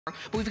But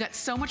we've got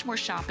so much more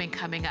shopping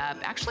coming up,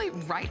 actually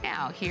right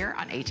now here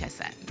on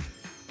HSN.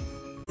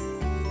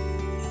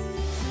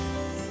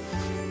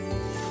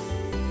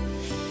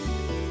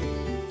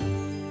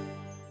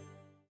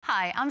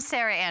 Hi, I'm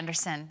Sarah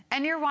Anderson,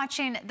 and you're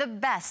watching the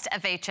best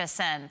of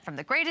HSN, from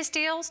the greatest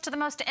deals to the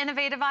most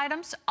innovative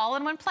items, all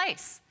in one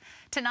place.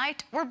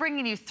 Tonight, we're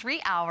bringing you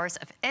 3 hours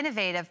of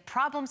innovative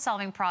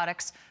problem-solving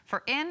products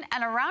for in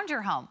and around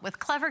your home with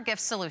clever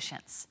gift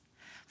solutions.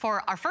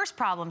 For our first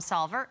problem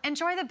solver,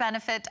 enjoy the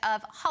benefit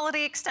of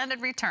holiday extended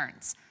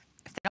returns.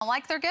 If they don't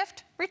like their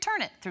gift,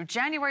 return it through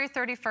January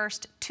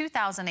 31st,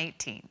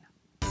 2018.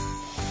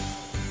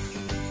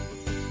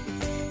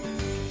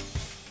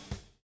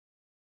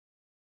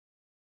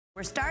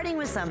 We're starting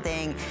with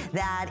something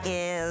that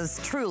is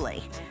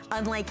truly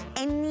unlike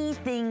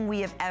anything we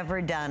have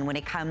ever done when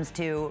it comes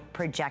to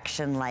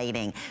projection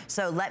lighting.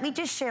 So let me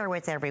just share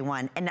with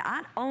everyone, and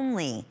not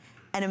only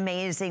an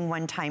amazing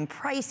one-time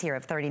price here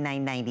of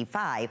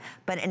 $39.95,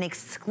 but an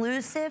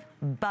exclusive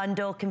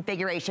bundle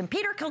configuration.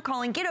 Peter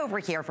Kilcullen, get over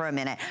here for a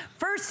minute.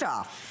 First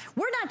off,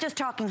 we're not just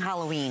talking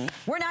Halloween.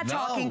 We're not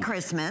talking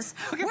Christmas.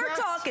 We're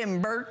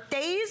talking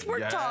birthdays.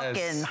 We're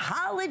talking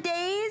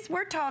holidays.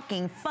 We're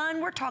talking fun.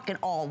 We're talking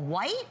all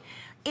white.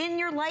 In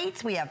your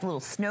lights, we have little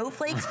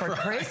snowflakes for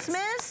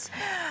Christmas.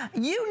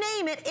 You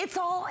name it, it's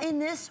all in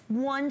this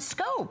one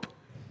scope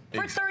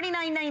for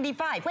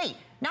 $39.95. Wait.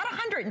 Not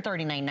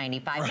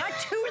 $139.95, not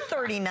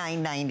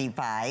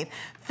 $239.95.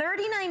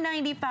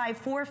 $39.95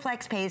 for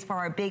flex pays for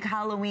our big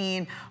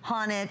Halloween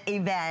haunted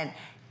event.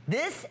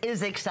 This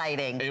is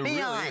exciting. It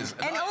beyond. Really is.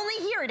 And only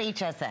here at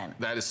HSN.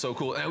 That is so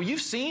cool. Now,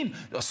 you've seen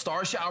a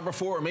star shower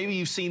before, or maybe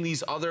you've seen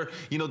these other,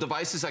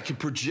 devices that can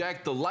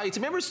project the lights.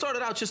 Remember, it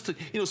started out just,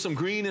 some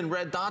green and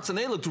red dots, and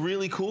they looked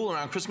really cool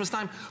around Christmas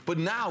time. But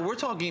now we're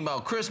talking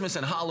about Christmas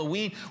and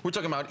Halloween. We're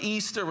talking about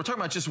Easter. We're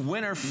talking about just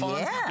winter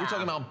fun. Yeah. We're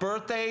talking about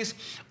birthdays.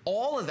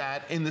 All of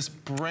that in this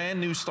brand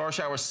new star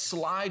shower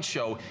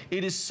slideshow.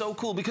 It is so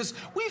cool because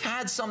we've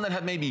had some that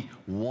have maybe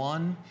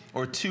 1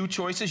 or 2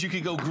 choices. You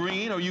could go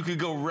green or you could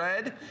go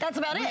red. That's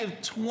about it. We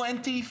have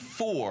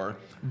 24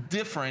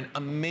 different,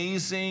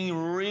 amazing,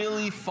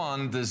 really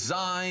fun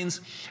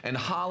designs and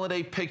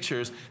holiday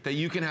pictures that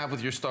you can have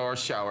with your star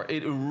shower.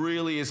 It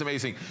really is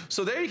amazing.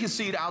 So there you can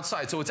see it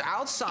outside. So it's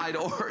outside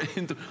or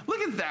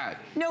look at that.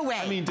 No way.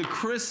 I mean, the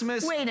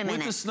Christmas Wait a minute.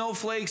 with the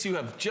snowflakes. You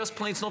have just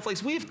plain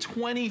snowflakes. We have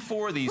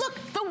 24 of these. Look,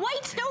 the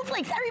white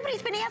snowflakes.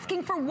 Everybody's been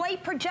asking for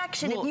white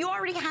projection. Well, if you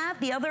already have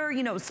the other,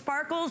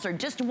 sparkles or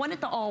just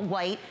wanted the all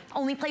white,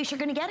 only place you're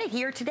going to get it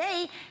here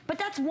today. But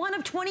that's one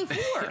of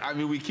 24. I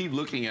mean, we keep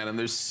looking at them.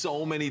 There's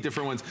so many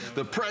different ones.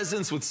 The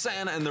presents with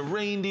Santa and the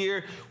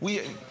reindeer.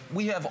 We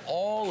have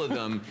all of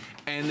them.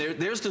 And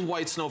there's the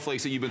white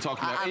snowflakes that you've been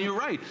talking about. And you're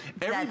right.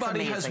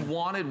 Everybody has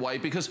wanted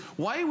white because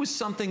white was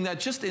something that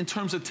just in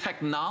terms of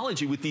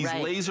technology with these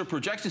laser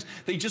projections,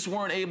 they just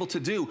weren't able to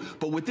do.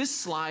 But with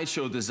this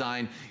slideshow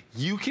design,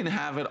 you can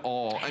have it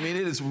all. I mean,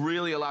 it is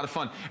really a lot of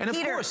fun. And of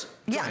course,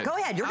 go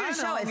ahead. You're going to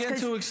show us. I'm getting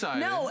too excited.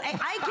 No,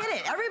 I get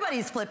it.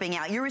 Everybody's flipping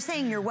out. You were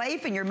saying your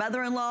wife and your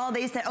mother-in-law,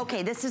 they said,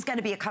 okay, this is going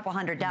to be a couple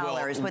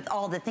 $100 with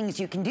all the things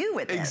you can do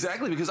with this.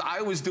 Exactly, because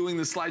I was doing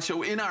the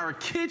slideshow in our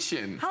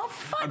kitchen. How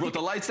fun. I brought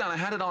the lights down. I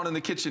had it on in the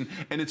kitchen,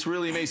 and it's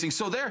really amazing.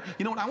 So there,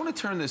 you know what? I want to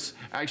turn this,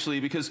 actually,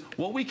 because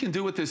what we can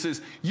do with this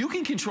is you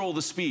can control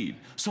the speed.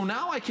 So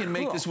now I can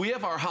make this. We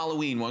have our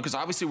Halloween one, because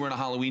obviously we're in a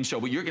Halloween show,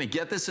 but you're going to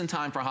get this in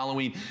time for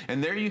Halloween.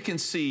 And there you can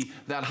see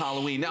that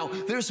Halloween. Now,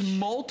 there's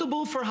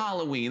multiple for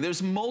Halloween.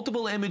 There's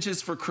multiple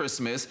images for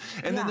Christmas.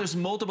 And then there's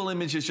multiple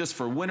images just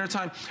for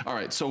wintertime. All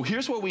right, so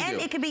here's what we do. And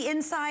it can be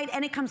inside,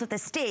 and it comes with a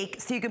stake,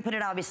 so you can put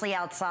it obviously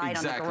outside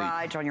on the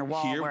garage, on your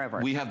wall,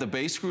 wherever. We have the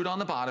base screwed on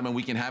the bottom, and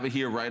we can have it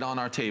here right on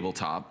our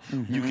tabletop.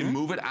 You can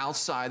move it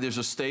outside. There's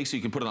a stake, so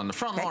you can put it on the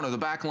front lawn or the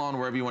back lawn,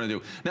 wherever you want to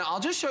do. Now,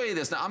 I'll just show you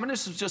this. Now, I'm going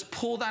to just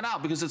pull that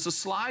out because it's a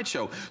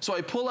slideshow. So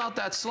I pull out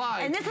that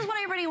slide. And this is what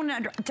everybody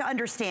wants to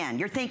understand.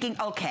 You're thinking,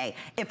 okay,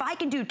 if I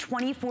can do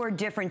 24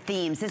 different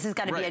themes, this is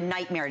going to be a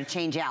nightmare to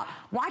change out.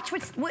 Watch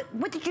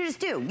what did you just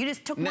do? You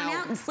just took one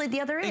out and slid the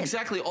other in.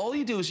 Exactly. All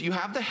you do is you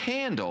have the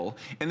handle,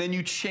 and then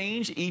you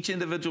change each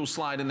individual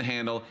slide in the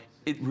handle.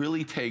 It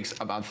really takes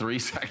about 3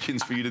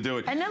 seconds for you to do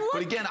it. And then look.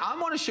 But again, I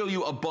want to show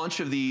you a bunch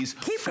of these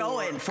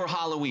for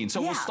Halloween.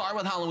 So we'll start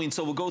with Halloween.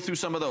 So we'll go through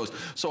some of those.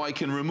 So I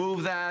can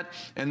remove that,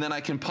 and then I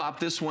can pop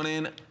this one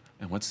in.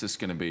 And what's this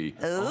going to be?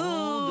 Ooh.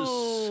 Oh, the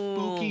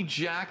spooky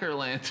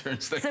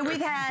jack-o'-lanterns. So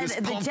we've had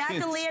the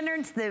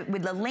jack-o'-lanterns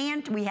with the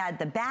lantern. We had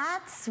the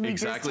bats. We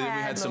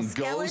had some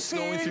ghosts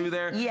going through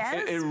there.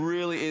 Yes. It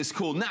really is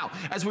cool. Now,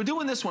 as we're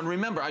doing this one,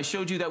 remember, I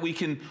showed you that we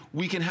can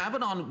have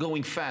it on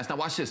going fast. Now,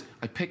 watch this.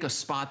 I pick a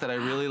spot that I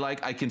really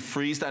like. I can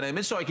freeze that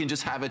image, so I can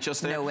just have it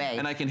just there. No way.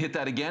 And I can hit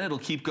that again. It'll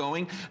keep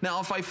going.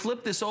 Now, if I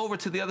flip this over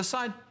to the other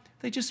side,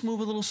 they just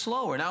move a little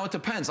slower. Now, it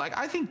depends. Like,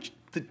 I think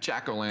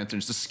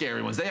jack-o'-lanterns, the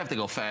scary ones, they have to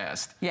go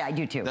fast. Yeah, I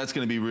do too. That's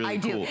going to be really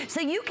cool.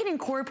 So you can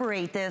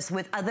incorporate this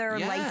with other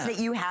lights that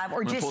you have,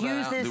 or just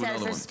use this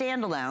as a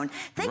standalone.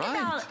 Think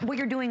about what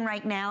you're doing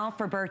right now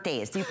for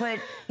birthdays. You put,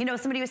 you know,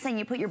 somebody was saying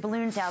you put your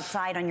balloons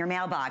outside on your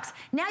mailbox.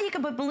 Now you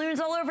can put balloons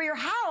all over your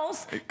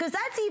house, because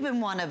that's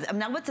even one of them.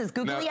 Now, what's this,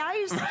 googly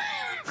eyes?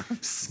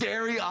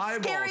 Scary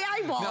eyeballs. Scary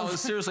eyeballs. No,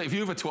 seriously, if you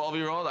have a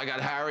 12-year-old, I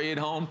got Harry at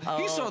home.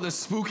 He saw the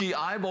spooky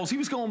eyeballs. He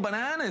was going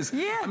bananas.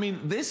 Yeah. I mean,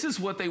 this is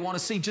what they want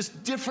to see,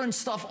 just different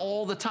stuff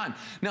all the time.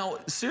 Now,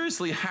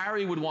 seriously,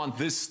 Harry would want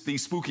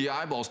these spooky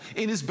eyeballs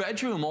in his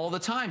bedroom all the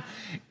time.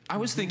 I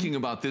was thinking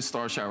about this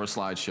Star Shower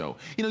slideshow.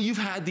 You know, you've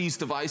had these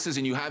devices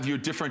and you have your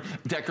different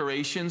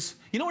decorations.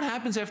 You know what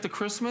happens after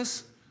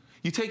Christmas?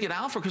 You take it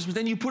out for Christmas,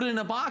 then you put it in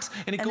a box,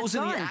 and it goes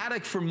in the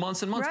attic for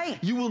months and months.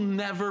 You will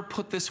never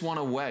put this one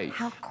away.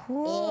 How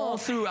cool. All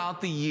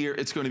throughout the year,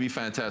 it's going to be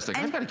fantastic.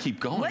 I've got to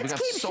keep going. Let's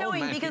keep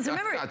showing, because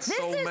remember,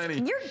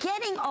 you're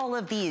getting all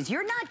of these.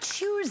 You're not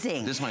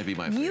choosing. This might be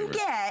my favorite. You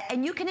get,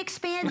 and you can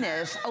expand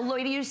this. Oh,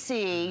 Lloyd, you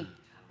see,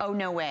 oh,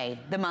 no way,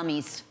 the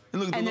mummies.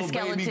 And look at the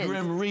little baby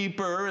Grim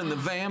Reaper and the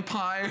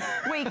vampire.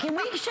 Wait, can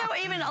we show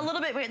even a little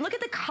bit? Wait, look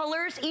at the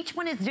colors. Each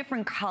one is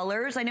different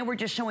colors. I know we're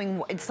just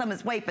showing some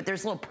is white, but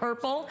there's a little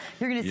purple.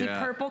 You're going to see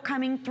purple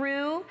coming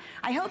through.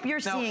 I hope you're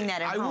seeing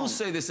that at home. I will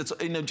say this: it's,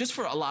 you know, just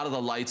for a lot of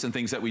the lights and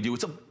things that we do,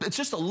 it's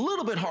just a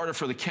little bit harder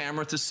for the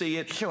camera to see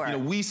it. Sure. You know,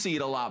 we see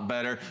it a lot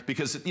better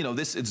because, you know,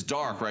 it's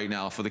dark right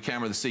now for the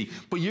camera to see.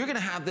 But you're going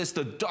to have this,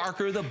 the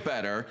darker the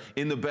better,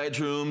 in the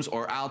bedrooms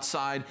or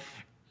outside.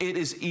 It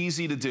is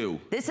easy to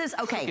do. This is,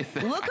 okay,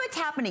 look what's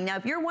happening. Now,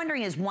 if you're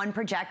wondering, is one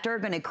projector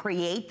going to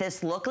create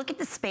this look? Look at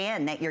the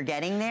span that you're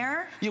getting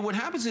there. Yeah, what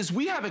happens is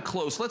we have it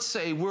close. Let's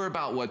say we're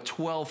about, what,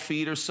 12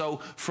 feet or so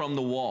from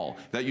the wall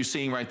that you're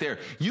seeing right there.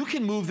 You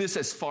can move this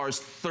as far as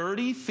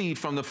 30 feet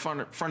from the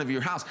front of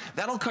your house.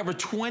 That'll cover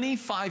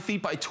 25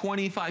 feet by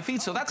 25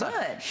 feet. So that's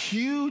a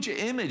huge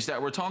image that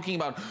we're talking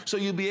about. So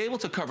you'll be able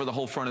to cover the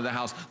whole front of the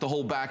house, the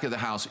whole back of the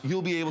house.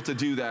 You'll be able to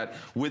do that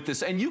with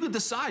this. And you can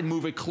decide,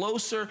 move it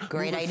closer,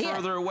 move it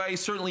further away.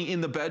 Certainly in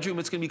the bedroom,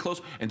 it's going to be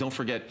close. And don't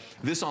forget,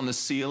 this on the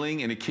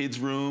ceiling in a kid's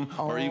room,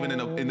 or even in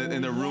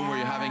the room where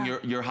you're having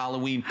your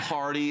Halloween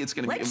party. It's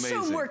going to be amazing.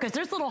 Let's show more, because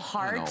there's little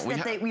hearts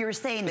that we were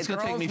saying the girls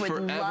would love. It's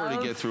going to take me forever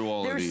to get through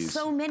all of these. There's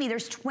so many.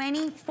 There's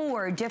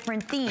 24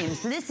 different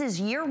themes. So this is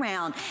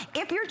year-round.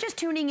 If you're just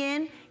tuning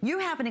in, you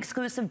have an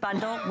exclusive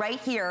bundle right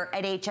here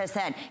at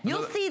HSN.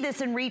 You'll see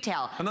this in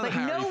retail, but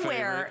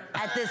nowhere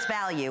at this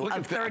value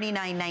of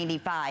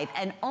 $39.95,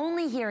 and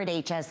only here at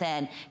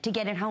HSN to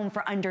get it home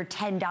for under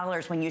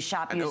 $10 when you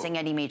shop using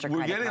any major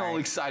credit card. We're getting all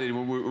excited.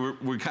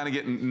 We're kind of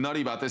getting nutty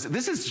about this.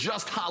 This is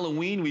just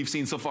Halloween we've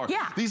seen so far.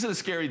 Yeah. These are the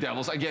scary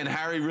devils. Again,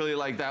 Harry really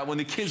liked that one.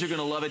 The kids are going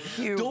to love it.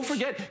 Huge. Don't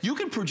forget, you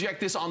can project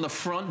this on the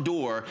front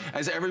door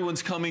as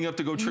everyone's coming up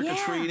to go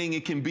trick-or-treating.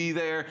 It can be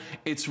there.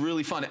 It's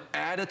really fun.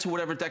 Add it to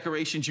whatever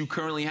decorations you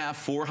currently have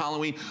for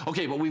Halloween.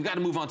 Okay, but we've got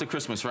to move on to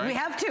Christmas, right? We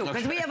have to,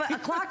 because we have a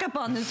clock up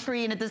on the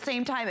screen at the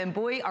same time, and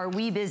boy, are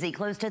we busy.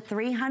 Close to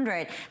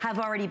 300 have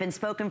already been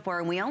spoken for,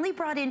 and we only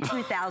brought in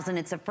 2,000.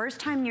 It's the first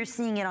time you're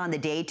seeing it on the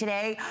day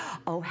today.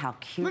 Oh, how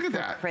cute. Look at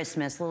that.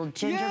 Christmas, little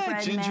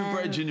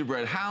gingerbread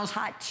gingerbread house.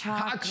 Hot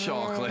chocolate. Hot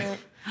chocolate.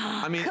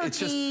 I mean, it's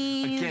just,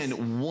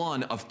 again,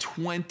 one of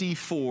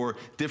 24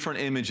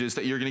 different images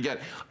that you're going to get.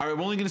 All right,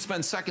 we're only going to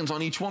spend seconds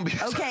on each one.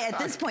 Because at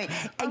this point.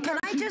 And can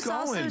I just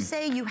also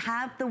say you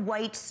have the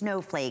white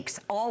snowflakes,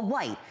 all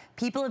white.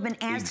 People have been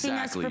asking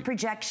us for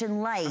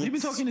projection lights. Have you been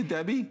talking to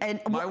Debbie?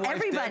 And my wife,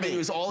 everybody, Debbie,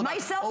 was all about,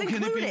 myself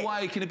included. Can it be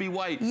white? Can it be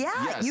white?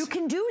 Yeah, you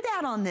can do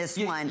that on this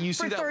one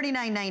for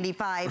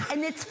 $39.95.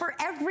 And it's for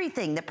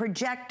everything. The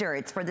projector,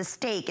 it's for the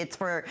stake, it's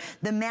for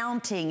the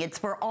mounting, it's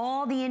for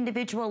all the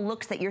individual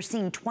looks that you're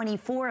seeing,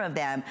 24 of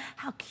them.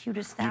 How cute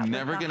is that? You're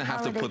never going to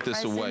have to put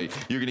this away.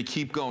 You're going to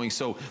keep going.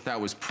 So that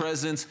was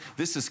presents.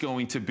 This is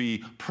going to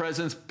be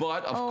presents,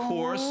 but of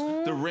course,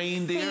 the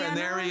reindeer, Santa. And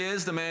there he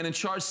is, the man in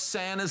charge.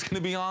 Santa's going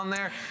to be on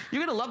there.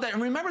 You're going to love that.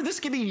 And remember, this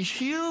can be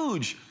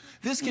huge.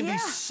 This can be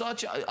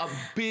such a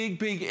big,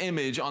 big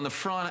image on the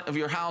front of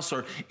your house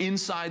or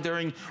inside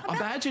during,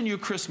 imagine your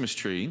Christmas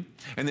tree,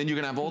 and then you're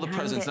gonna have all the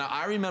presents. Now,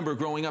 I remember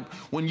growing up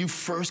when you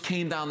first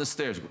came down the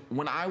stairs,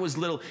 when I was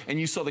little, and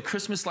you saw the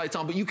Christmas lights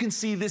on, but you can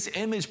see this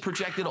image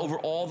projected over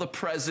all the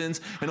presents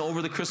and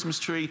over the Christmas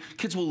tree.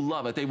 Kids will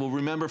love it. They will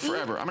remember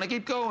forever. I'm gonna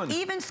keep going.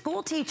 Even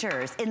school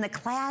teachers in the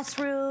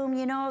classroom,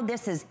 you know,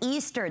 this is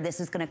Easter. This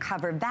is gonna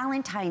cover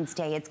Valentine's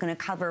Day. It's gonna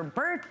cover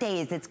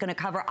birthdays. It's gonna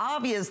cover,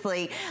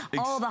 obviously,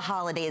 all the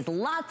holidays,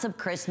 lots of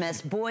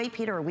Christmas. Boy,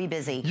 Peter, are we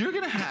busy. You're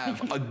going to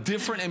have a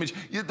different image.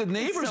 The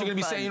neighbors are going to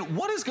be saying,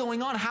 what is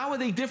going on? How are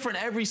they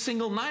different every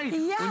single night?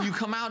 When you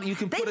come out, you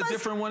can put a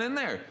different one in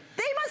there.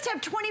 They must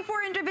have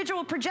 24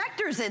 individual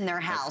projectors in their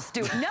house,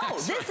 dude. No,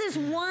 this is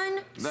one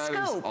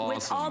scope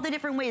with all the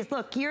different ways.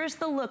 Look, here's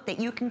the look that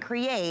you can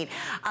create.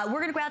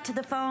 We're going to go out to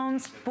the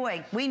phones.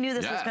 Boy, we knew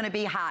this was going to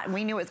be hot, and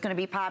we knew it was going to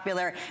be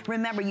popular.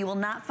 Remember, you will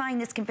not find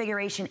this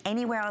configuration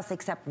anywhere else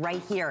except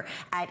right here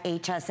at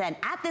HSN.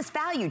 At this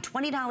value,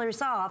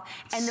 $20 off,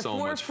 and the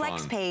 4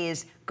 flex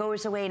pays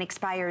goes away and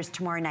expires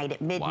tomorrow night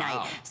at midnight.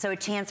 Wow. So a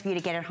chance for you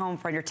to get it home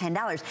for under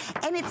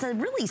 $10. And it's a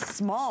really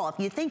small, if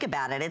you think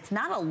about it, it's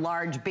not a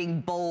large,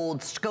 big,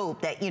 bold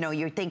scope that, you know,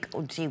 you think,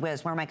 oh, gee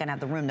whiz, where am I going to have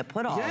the room to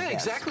put all of this? Yeah,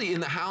 exactly.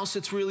 In the house,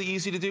 it's really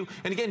easy to do.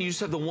 And again, you just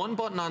have the one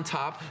button on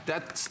top.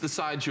 That's the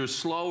sides you're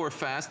slow or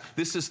fast.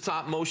 This is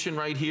stop motion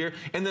right here.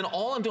 And then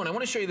all I'm doing, I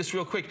want to show you this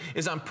real quick,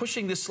 is I'm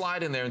pushing this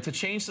slide in there. And to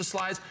change the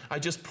slides, I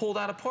just pull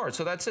that apart.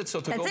 So that's it. So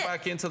to go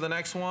back into the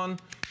next one,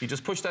 you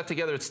just push that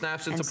together, it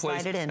snaps into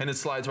place, and it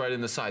slides right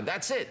in the side.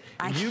 That's it.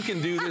 You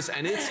can do this,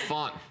 and it's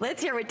fun.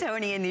 Let's hear what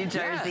Tony in New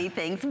Jersey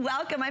thinks.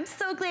 Welcome. I'm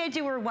so glad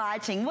you were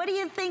watching. What do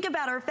you think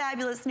about our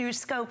fabulous new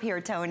scope here,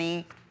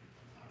 Tony?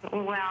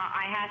 Well,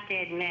 I have to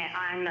admit,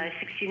 I'm a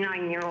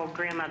 69-year-old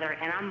grandmother,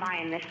 and I'm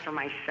buying this for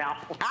myself.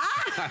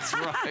 That's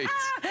right.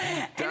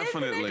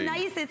 Definitely. Isn't it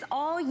nice? It's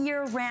all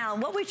year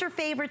round. What was your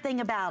favorite thing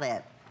about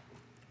it?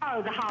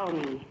 Oh, the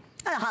Halloween.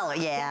 Yeah.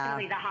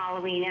 Definitely the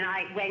Halloween.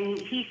 And when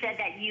he said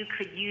that you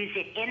could use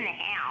it in the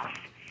house,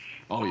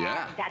 oh,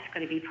 yeah. That's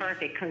going to be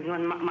perfect, because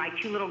when my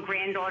two little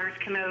granddaughters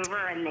come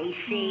over and they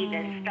see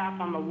the stuff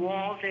on the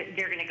walls,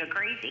 they're going to go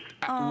crazy.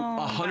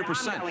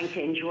 100%. I'm going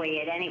to enjoy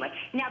it anyway.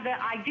 Now,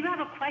 I do have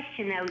a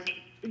question, though.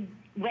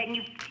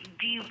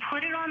 Do you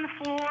put it on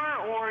the floor,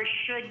 or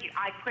should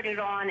I put it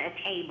on a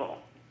table?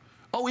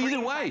 Oh, either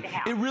way,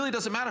 it really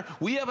doesn't matter.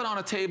 We have it on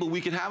a table. We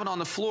can have it on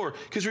the floor.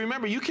 Because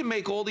remember, you can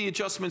make all the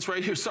adjustments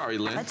right here. Sorry,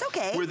 Lynn. That's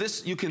okay. Where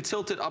this, you can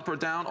tilt it up or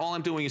down. All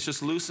I'm doing is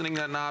just loosening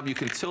that knob. You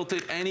can tilt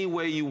it any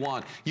way you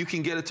want. You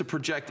can get it to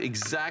project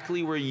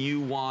exactly where you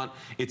want.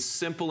 It's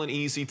simple and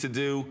easy to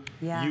do.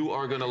 Yeah. You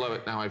are going to love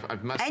it. Now,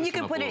 I've messed this up. And you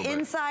can put it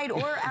inside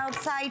or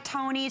outside,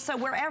 Tony. So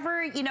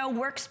wherever, you know,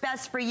 works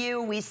best for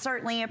you, we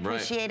certainly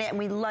appreciate it. And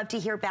we love to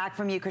hear back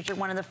from you, because you're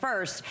one of the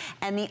first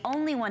and the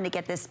only one to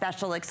get this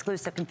special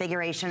exclusive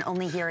configuration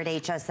only here at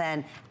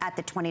HSN at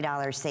the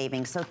 $20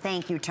 savings. So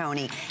thank you,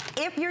 Tony.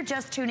 If you're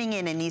just tuning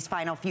in these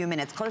final few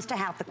minutes, close to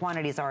half the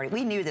quantity is already,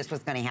 we knew this was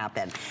going to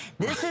happen.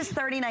 This is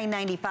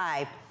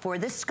 $39.95 for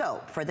the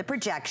scope, for the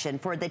projection,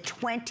 for the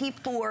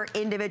 24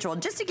 individual.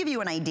 Just to give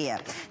you an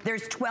idea,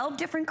 there's 12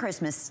 different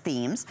Christmas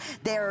themes.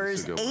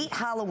 There's 8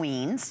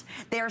 Halloweens.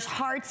 There's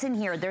hearts in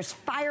here. There's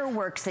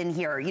fireworks in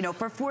here, you know,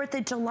 for 4th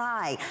of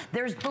July.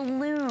 There's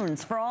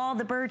balloons for all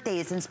the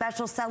birthdays and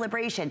special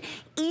celebration.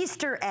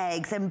 Easter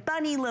eggs and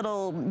bunny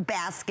little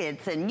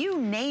baskets and you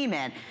name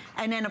it.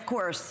 And then, of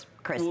course,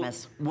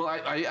 Christmas. Well,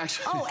 I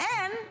actually... Oh,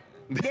 and...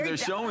 They're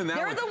showing that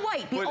They're one. The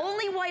white. The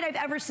only white I've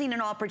ever seen in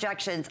all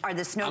projections are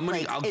the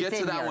snowflakes. I'll get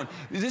to that one.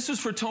 This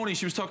was for Tony.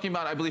 She was talking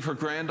about, I believe, her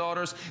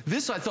granddaughters.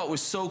 This I thought was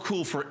so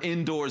cool for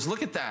indoors.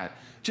 Look at that.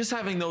 Just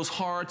having those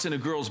hearts in a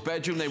girl's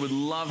bedroom, they would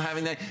love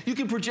having that. You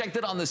can project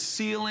it on the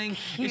ceiling.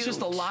 Cute. It's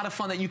just a lot of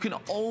fun that you can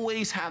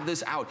always have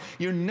this out.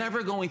 You're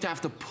never going to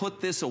have to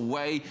put this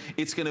away.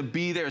 It's going to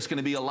be there. It's going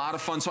to be a lot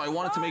of fun. So I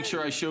wanted to make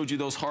sure I showed you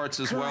those hearts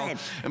as well.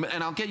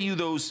 And I'll get you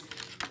those...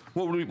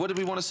 What did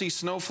we want to see?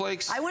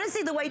 Snowflakes? I want to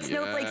see the white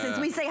snowflakes as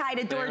we say hi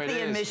to Dorothy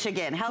in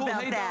Michigan. How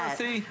about that?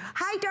 Dorothy.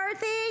 Hi,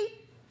 Dorothy.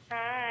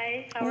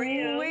 Hi, how are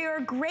you? We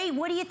are great.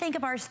 What do you think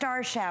of our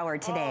star shower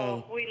today?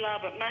 Oh, we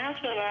love it. My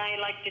husband and I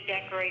like to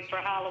decorate for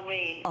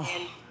Halloween. Oh.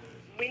 And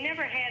we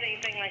never had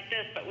anything like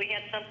this, but we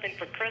had something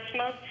for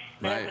Christmas.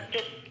 And it was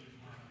just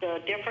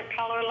the different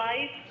color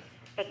lights.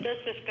 But this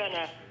is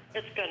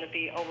it's going to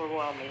be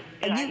overwhelming.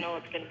 And I know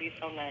it's going to be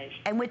so nice.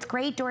 And what's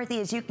great, Dorothy,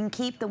 is you can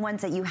keep the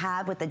ones that you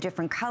have with the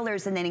different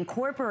colors and then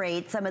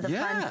incorporate some of the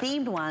fun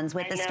themed ones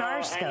with the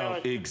star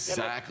scope.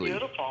 Exactly. It's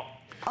beautiful.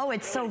 Oh,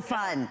 it's so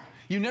fun.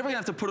 You're never gonna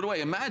have to put it away.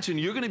 Imagine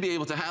you're gonna be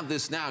able to have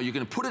this now. You're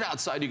gonna put it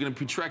outside. You're gonna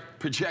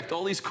project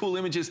all these cool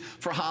images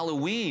for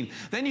Halloween.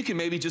 Then you can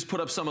maybe just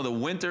put up some of the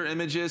winter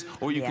images,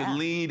 or you could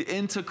lead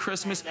into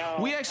Christmas.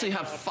 We actually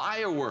have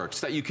fireworks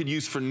that you could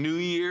use for New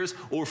Year's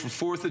or for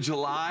 4th of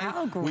July.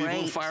 Oh, great. We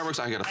have fireworks.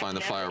 I gotta find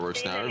the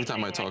fireworks now. Every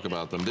time I talk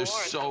about them, there's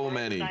so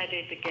many.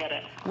 Excited to get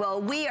it. Well,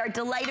 we are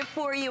delighted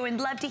for you and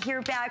love to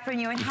hear back from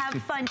you and have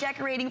fun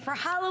decorating for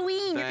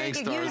Halloween. Thanks,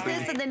 you're going to use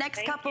this in the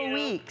next couple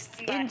weeks.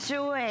 Bye.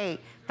 Enjoy.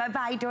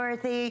 Bye-bye,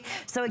 Dorothy.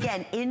 So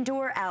again,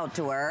 indoor,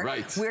 outdoor.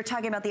 Right. We're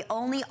talking about the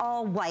only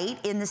all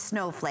white in the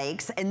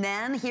snowflakes. And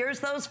then here's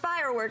those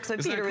fireworks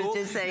that Peter was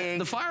just saying.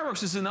 The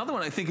fireworks is another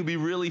one I think would be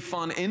really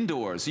fun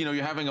indoors. You know,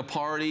 you're having a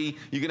party,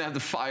 you're gonna have the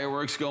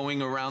fireworks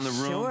going around the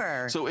room.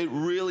 Sure. So it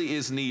really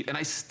is neat. And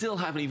I still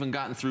haven't even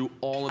gotten through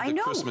all of the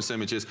Christmas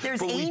images.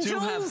 There's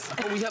angels.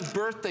 We have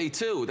birthday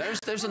too.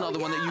 There's another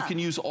one that you can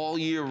use all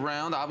year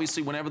round.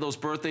 Obviously, whenever those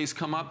birthdays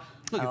come up,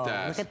 look at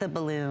that. Look at the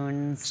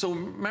balloons. So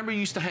remember you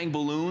used to hang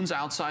balloons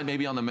outside,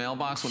 maybe on the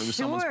mailbox when it was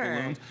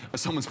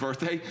someone's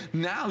birthday?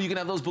 Now you can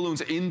have those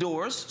balloons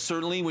indoors,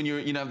 certainly when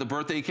you have the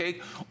birthday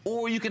cake,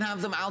 or you can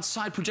have them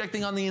outside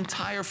projecting on the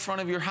entire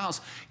front of your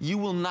house. You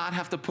will not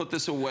have to put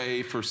this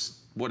away for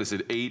what is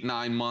it, 8,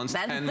 9 months,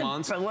 10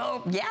 months?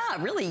 Well, yeah,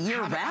 really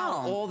year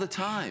round. All the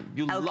time.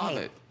 You love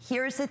it.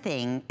 Here's the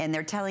thing, and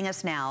they're telling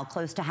us now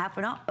close to half,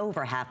 not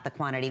over half the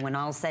quantity when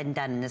all's said and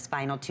done in this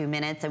final 2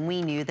 minutes, and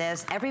we knew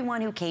this.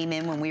 Everyone who came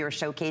in when we were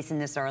showcasing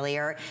this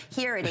earlier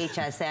here at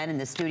HSN in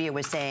the studio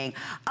was saying,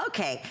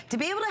 okay, to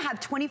be able to have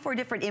 24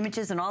 different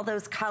images and all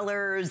those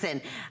colors, and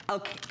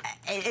okay,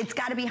 it's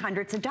got to be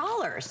hundreds of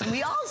dollars.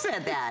 We all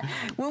said that.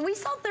 When we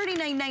saw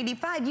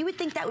 $39.95, you would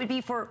think that would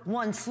be for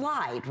one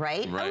slide,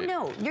 right? Oh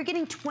no, you're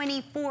getting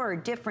 24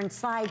 different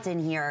slides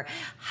in here,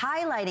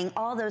 highlighting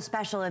all those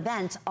special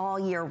events all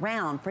year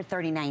round for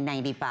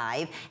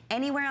 $39.95.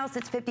 Anywhere else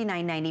it's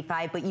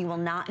 $59.95, but you will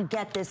not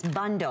get this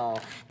bundle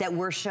that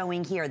we're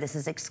showing here. This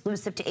is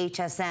exclusive to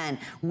HSN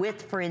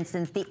with, for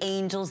instance, the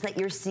angels that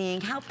you're seeing.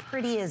 How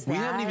pretty is that? We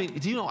haven't even,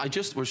 do you know,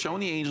 we're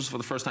showing the angels for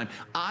the first time.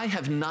 I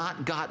have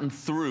not gotten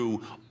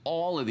through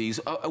all of these.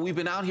 We've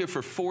been out here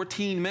for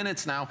 14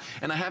 minutes now,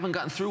 and I haven't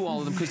gotten through all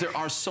of them because there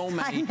are so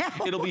many.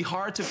 It'll be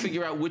hard to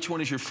figure out which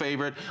one is your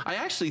favorite. I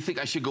actually think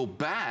I should go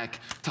back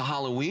to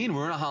Halloween.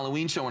 We're in a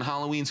Halloween show, and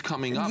Halloween's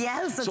coming up.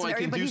 Yes, that's so what I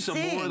can do some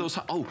seeing. more of those.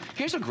 Oh,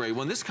 here's a great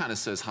one. This kind of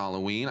says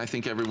Halloween. I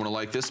think everyone will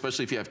like this,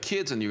 especially if you have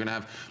kids and you're going to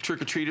have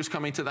trick-or-treaters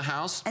coming to the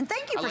house. And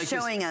thank you for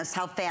showing us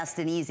how fast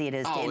and easy it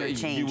is to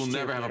interchange. You will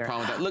never have a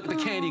problem with that. Look at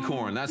the candy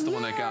corn. That's the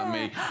one that got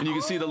me. And you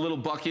can see the little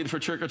bucket for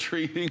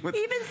trick-or-treating. Even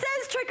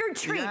says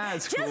trick-or-treat. Yeah,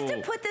 it's Just cool.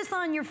 to put this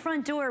on your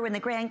front door when the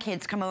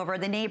grandkids come over,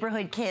 the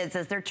neighborhood kids,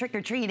 as they're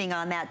trick-or-treating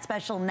on that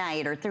special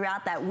night or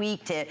throughout that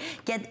week to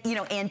get, you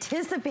know,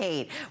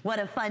 anticipate what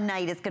a fun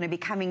night is going to be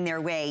coming their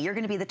way. You're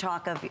going to be the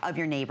talk of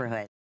your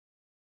neighborhood.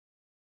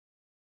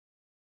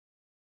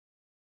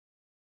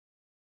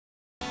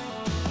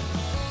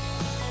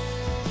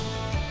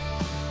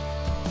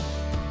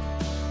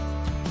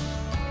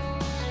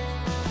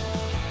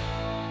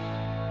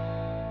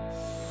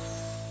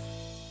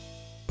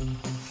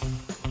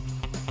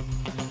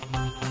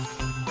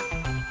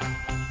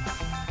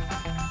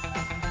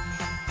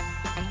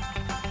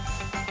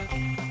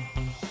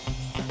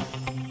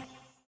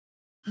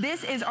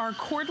 This is our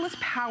cordless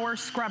power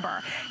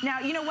scrubber. Now,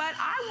 you know what?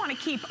 I want to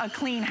keep a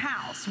clean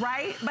house,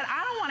 right? But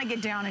I don't want to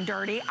get down and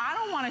dirty. I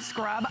don't want to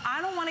scrub. I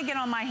don't want to get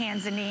on my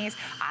hands and knees.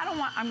 I don't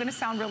want, I'm going to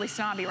sound really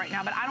snobby right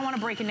now, but I don't want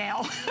to break a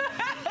nail.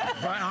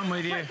 Right, I'm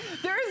with you. But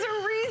there's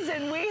a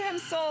reason we have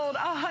sold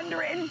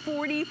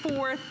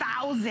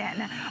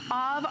 144,000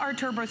 of our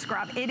Turbo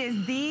Scrub. It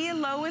is the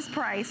lowest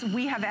price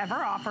we have ever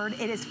offered.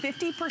 It is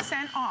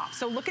 50% off.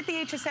 So look at the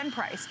HSN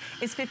price.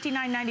 It's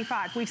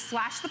 $59.95. We've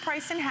slashed the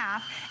price in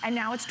half, and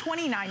now it's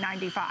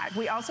 $29.95.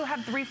 We also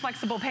have 3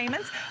 flexible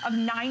payments of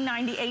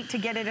 $9.98 to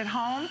get it at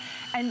home.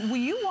 And will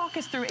you walk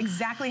us through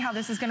exactly how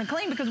this is going to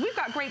clean? Because we've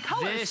got great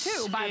colors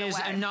too, by the way. This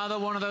is another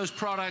one of those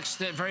products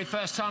that very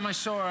first time I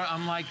saw it,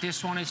 I'm like,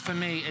 this one is for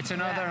me. It's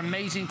another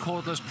amazing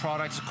cordless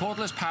product. It's a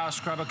cordless power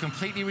scrubber,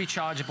 completely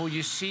rechargeable.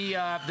 You see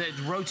the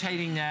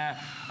rotating there.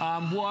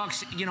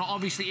 Works, you know,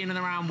 obviously in and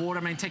around water.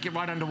 I mean, take it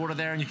right underwater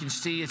there and you can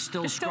see it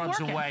still scrubs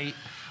away.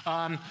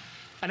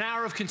 An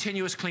hour of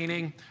continuous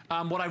cleaning.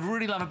 What I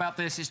really love about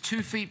this is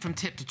 2 feet from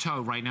tip to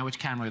toe right now. Which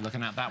camera are you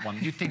looking at? That one.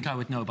 You'd think I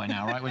would know by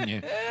now, right, wouldn't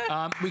you?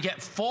 We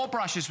get 4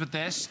 brushes with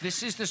this.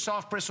 This is the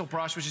soft bristle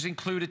brush, which is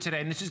included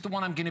today, and this is the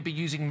one I'm going to be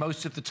using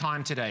most of the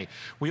time today.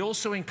 We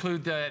also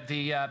include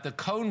the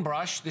cone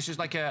brush. This is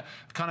like a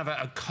kind of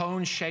a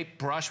cone-shaped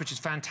brush, which is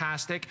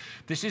fantastic.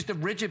 This is the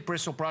rigid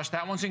bristle brush.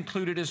 That one's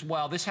included as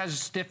well. This has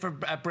stiffer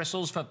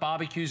bristles for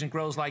barbecues and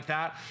grills like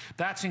that.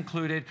 That's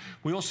included.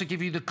 We also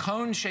give you the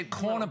cone-shaped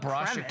corner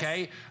brush.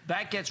 Okay,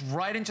 that gets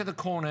right into the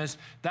corners.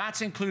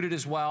 That's included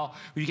as well.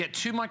 You get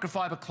 2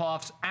 microfiber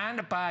cloths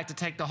and a bag to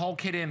take the whole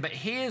kit in. But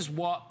here's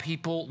what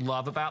people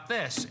love about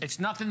this.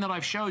 It's nothing that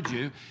I've showed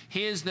you.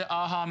 Here's the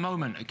aha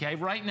moment, okay?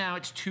 Right now,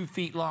 it's 2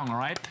 feet long, all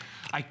right?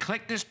 I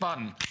click this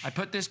button. I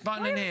put this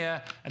button in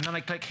here, and then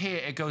I click here.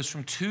 It goes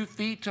from 2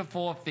 feet to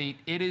 4 feet.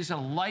 It is a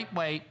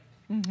lightweight,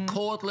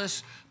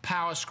 cordless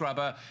power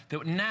scrubber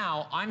that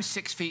now I'm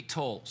 6 feet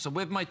tall. So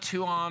with my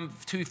 2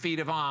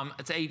 feet of arm,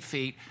 it's 8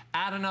 feet.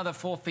 Add another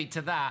 4 feet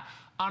to that.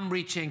 I'm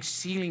reaching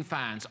ceiling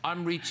fans.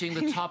 I'm reaching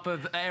the top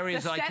of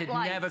areas I could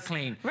never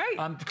clean. Right.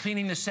 I'm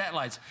cleaning the set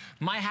lights.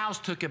 My house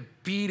took a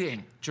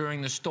beating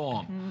during the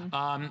storm.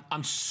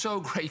 I'm so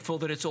grateful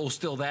that it's all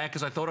still there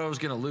because I thought I was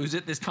going to lose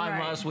it this time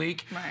last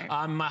week.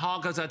 My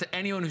heart goes out to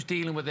anyone who's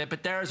dealing with it,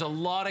 but there is a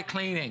lot of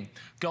cleaning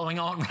going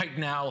on right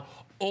now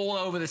all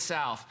over the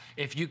South.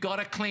 If you got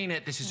to clean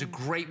it, this is a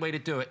great way to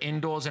do it,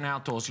 indoors and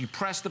outdoors. You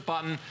press the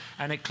button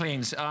and it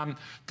cleans.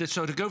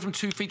 So to go from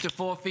 2 feet to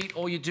 4 feet,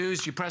 all you do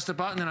is you press the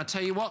button, and I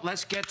tell you what,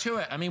 let's get to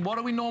it. I mean, what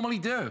do we normally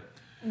do?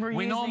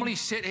 We normally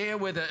sit here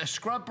with a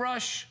scrub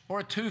brush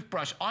or a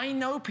toothbrush. I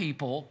know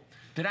people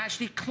that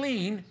actually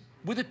clean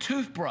with a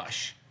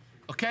toothbrush.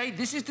 Okay,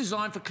 this is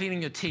designed for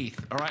cleaning your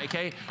teeth, all right,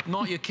 okay?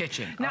 Not your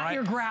kitchen, Not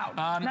your grout.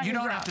 You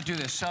don't have to do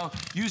this. So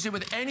use it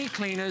with any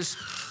cleaners.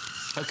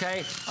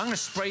 Okay, I'm going to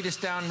spray this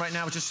down right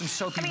now with just some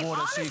soapy water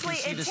honestly, so you can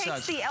see the suds. it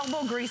takes the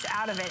elbow grease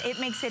out of it. It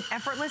makes it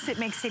effortless. It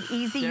makes it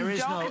easy.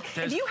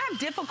 If you have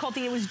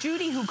difficulty, it was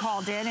Judy who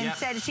called in and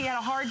said she had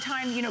a hard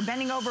time, you know,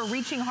 bending over,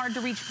 reaching hard to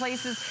reach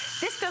places.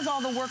 This does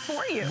all the work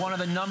for you. One of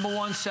the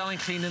 #1 selling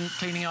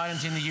cleaning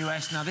items in the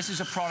US. Now, this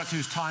is a product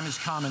whose time has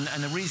come, and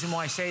the reason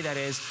why I say that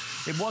is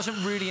it wasn't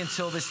really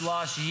until this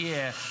last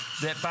year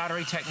that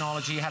battery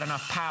technology had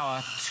enough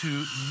power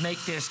to make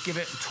this, give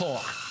it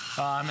torque.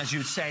 As you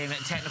would say in a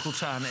technical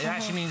term. It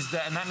actually means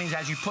that, and that means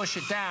as you push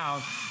it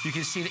down, you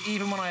can see that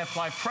even when I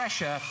apply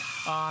pressure,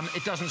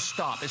 it doesn't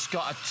stop. It's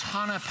got a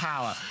ton of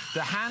power.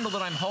 The handle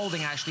that I'm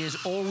holding actually is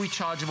all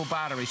rechargeable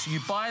battery. So you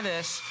buy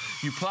this,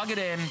 you plug it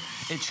in,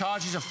 it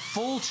charges a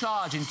full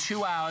charge in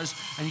 2 hours,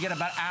 and you get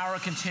about an hour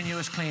of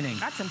continuous cleaning.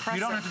 That's impressive. You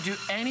don't have to do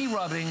any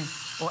rubbing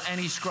or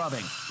any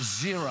scrubbing.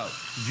 Zero.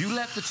 You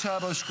let the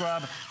turbo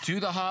scrub do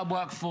the hard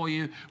work for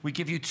you. We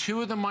give you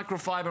 2 of the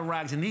microfiber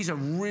rags, and these are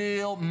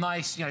real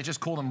nice, you know, I just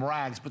call them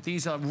rags, but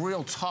these are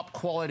real top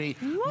quality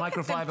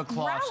microfiber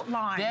cloths.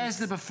 There's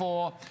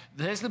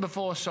the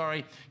before,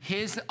 sorry.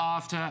 Here's the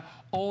after,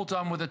 all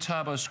done with a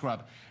turbo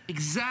scrub.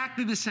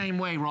 Exactly the same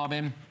way,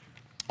 Robin.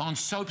 On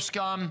soap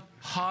scum,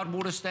 hard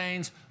water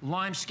stains,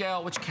 lime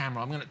scale. Which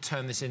camera? I'm going to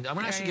turn this in. I'm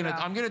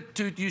going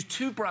to use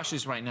 2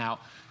 brushes right now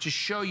to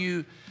show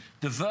you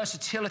the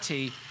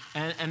versatility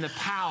and the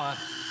power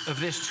of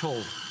this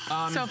tool.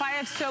 So if I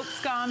have soap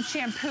scum,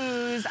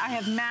 shampoos, I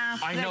have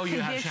masks, I know you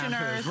have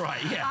shampoos,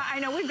 right? Yeah. I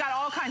know we've got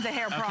all kinds of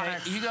hair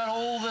products. You got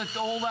all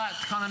that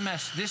kind of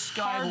mess. This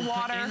guy will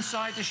put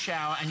inside the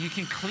shower, and you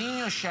can clean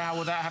your shower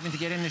without having to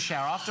get in the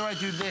shower. After I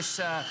do this,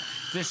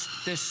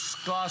 this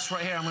glass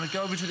right here, I'm going to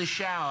go over to the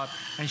shower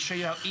and show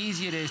you how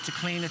easy it is to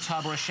clean a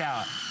tub or a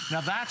shower.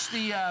 Now that's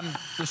the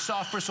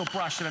soft bristle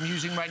brush that I'm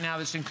using right now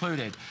that's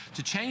included.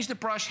 To change the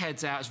brush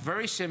heads out, it's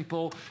very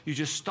simple. You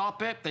just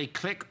stop it, they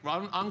click,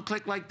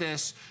 unclick like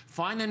this,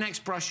 find the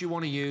next brush you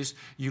want to use,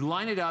 you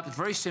line it up, it's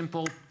very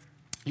simple.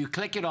 You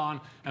click it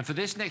on, and for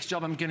this next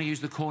job, I'm going to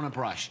use the corner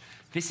brush.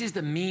 This is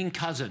the mean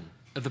cousin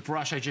of the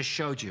brush I just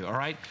showed you, all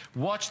right?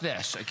 Watch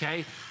this,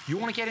 okay? You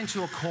want to get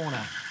into a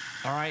corner,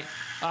 all right?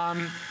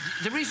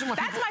 The reason why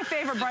That's my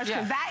favorite brush,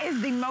 because that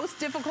is the most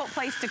difficult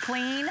place to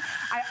clean.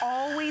 I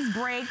always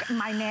break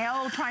my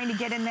nail trying to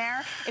get in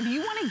there. If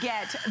you want to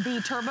get the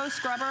Turbo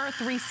Scrubber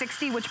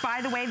 360, which by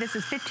the way, this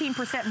is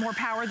 15% more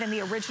power than the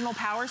original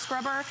Power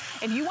Scrubber.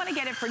 If you want to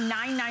get it for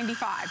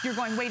 $9.95, you're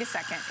going, wait a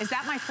second, is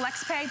that my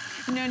flex pay?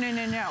 No, no,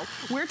 no, no.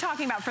 We're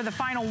talking about for the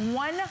final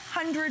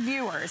 100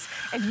 viewers,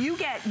 if you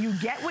get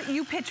what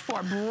you pitch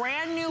for,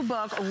 brand new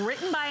book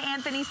written by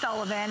Anthony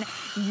Sullivan,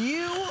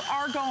 you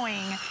are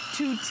going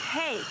to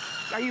take,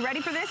 are you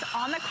ready for this?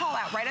 On the call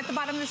out, right at the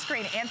bottom of the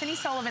screen, Anthony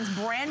Sullivan's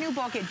brand new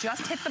book. It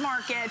just hit the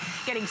market,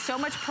 getting so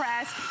much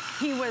press.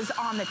 He was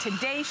on the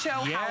Today Show,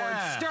 Howard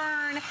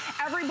Stern.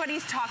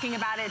 Everybody's talking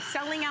about it,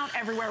 selling out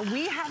everywhere.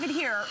 We have it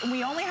here.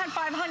 We only had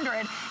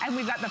 500, and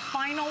we've got the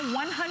final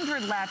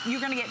 100 left.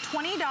 You're gonna get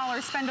 $20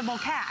 spendable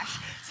cash.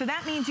 So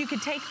that means you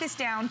could take this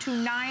down to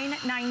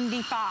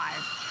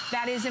 $9.95.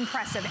 That is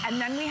impressive.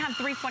 And then we have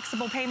 3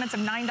 flexible payments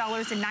of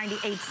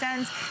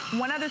 $9.98.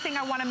 One other thing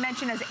I want to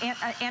mention as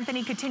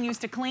Anthony continues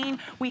to clean,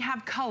 we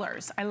have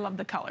colors. I love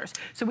the colors.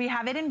 So we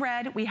have it in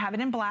red, we have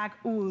it in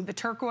black. Ooh, the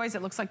turquoise,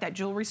 it looks like that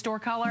jewelry store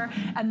color.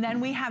 And then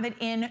we have it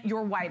in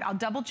your white. I'll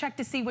double check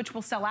to see which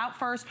will sell out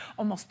first.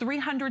 Almost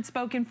 300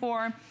 spoken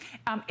for.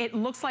 It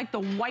looks like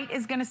the white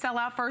is going to sell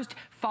out first,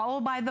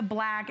 followed by the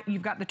black.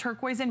 You've got the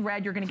turquoise and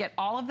red. You're going to get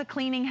all of the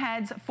cleaning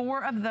heads,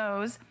 4 of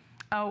those.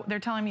 Oh, they're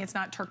telling me it's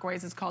not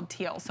turquoise, it's called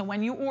teal. So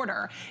when you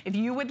order, if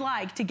you would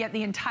like to get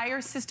the entire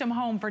system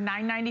home for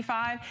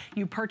 $9.95,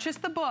 you purchase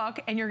the book,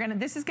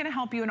 and this is gonna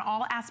help you in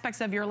all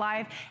aspects of your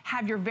life,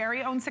 have your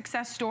very own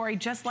success story,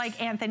 just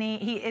like Anthony.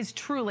 He is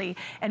truly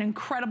an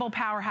incredible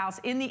powerhouse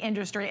in the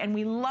industry, and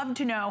we love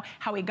to know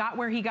how he got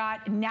where he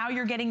got. Now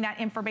you're getting that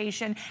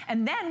information.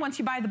 And then once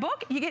you buy the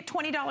book, you get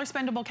 $20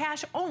 spendable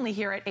cash only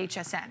here at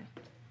HSN.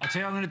 I'll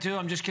tell you what I'm going to do.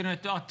 I'm just going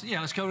to,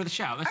 let's go to the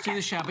shower. Let's do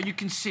the shower. But you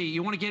can see,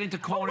 you want to get into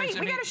corners. Oh,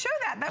 wait, we got to show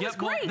that. That was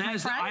great, my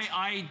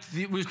friend.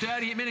 It was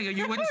dirty a minute ago.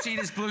 You wouldn't see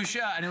this blue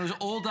shirt, and it was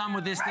all done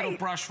with this little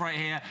brush right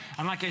here.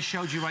 And like I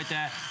showed you right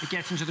there, it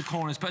gets into the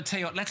corners. But I'll tell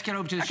you what, let's get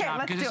over to the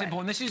shower, because it's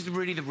important. This is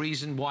really the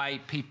reason why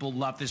people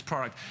love this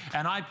product.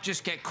 And I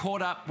just get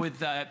caught up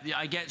with,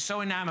 I get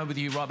so enamored with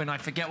you, Robin, I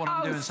forget what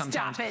I'm doing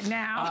sometimes. Stop it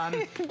now.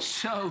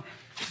 So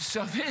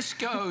this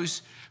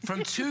goes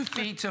from 2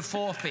 feet to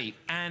 4 feet.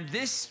 And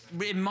this,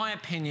 in my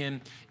opinion,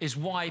 is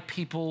why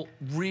people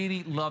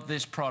really love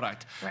this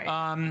product. Right.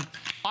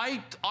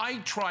 I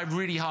try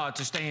really hard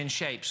to stay in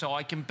shape so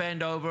I can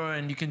bend over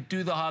and you can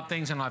do the hard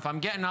things in life. I'm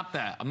getting up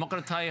there. I'm not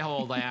going to tell you how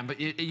old I am, but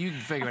you can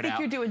figure it out. I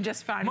think you're doing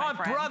just fine, my friend.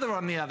 My brother,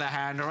 on the other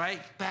hand, all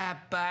right? Bad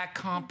back,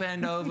 can't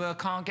bend over,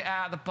 can't get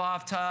out of the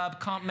bathtub,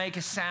 can't make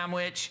a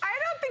sandwich. I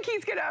don't think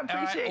he's going to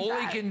appreciate that. All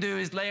he can do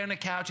is lay on the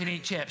couch and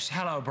eat chips.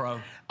 Hello, bro.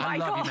 I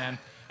love you, man.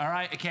 All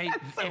right, okay?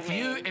 So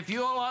if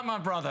you're like my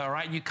brother, all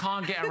right, you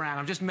can't get around.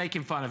 I'm just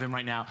making fun of him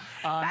right now.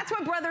 That's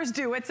what brothers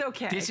do. It's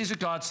okay. This is a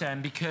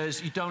godsend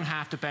because you don't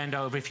have to bend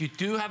over. If you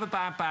do have a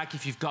bad back,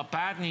 if you've got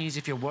bad knees,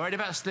 if you're worried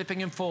about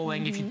slipping and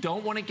falling, if you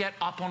don't want to get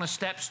up on a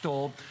step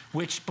stool,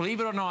 which, believe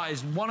it or not,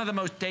 is one of the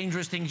most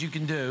dangerous things you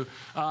can do,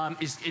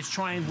 is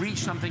try and reach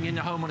something in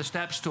the home on a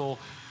step stool.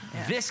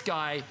 Yeah. This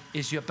guy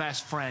is your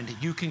best friend.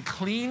 You can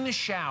clean the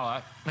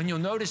shower, and you'll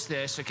notice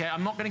this, okay?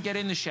 I'm not going to get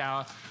in the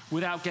shower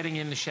without getting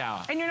in the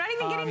shower. And you're not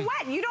even getting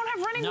wet. You don't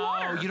have running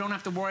water. No, you don't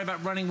have to worry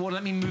about running water.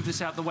 Let me move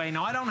this out the way.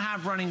 Now, I don't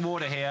have running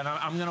water here, and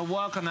I'm going to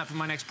work on that for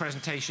my next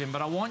presentation,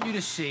 but I want you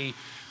to see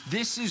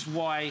this is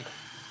why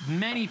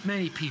many,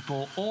 many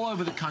people all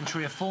over the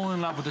country are falling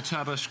in love with the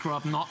Turbo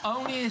Scrub. Not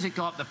only has it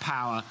got the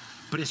power,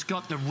 but it's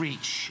got the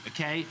reach,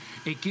 okay?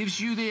 It gives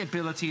you the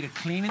ability to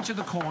clean into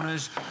the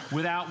corners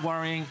without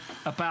worrying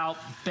about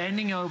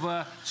bending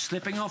over,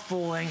 slipping or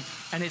falling,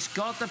 and it's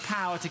got the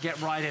power to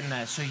get right in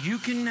there. So you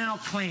can now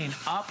clean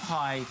up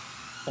high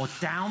or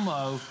down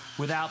low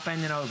without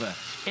bending over.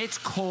 It's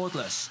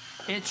cordless.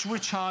 It's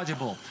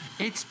rechargeable.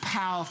 It's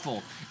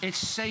powerful. It's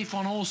safe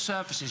on all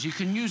surfaces. You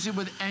can use it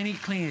with any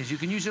cleaners. You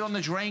can use it on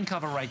the drain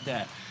cover right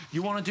there.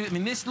 You want to do, I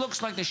mean, this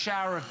looks like the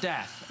shower of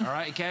death, all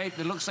right, okay?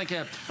 It looks like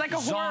a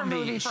horror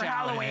movie for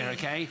Halloween. Here,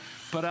 okay?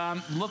 But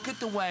look at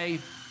the way,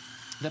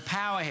 the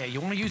power here.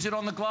 You want to use it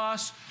on the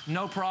glass?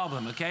 No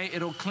problem, okay?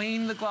 It'll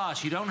clean the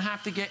glass. You don't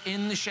have to get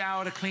in the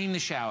shower to clean the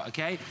shower,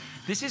 okay?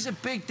 This is a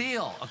big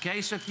deal,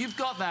 okay? So if you've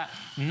got that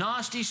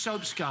nasty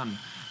soap scum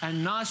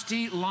and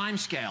nasty lime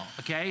scale,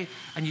 okay?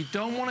 And you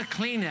don't want to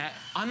clean it.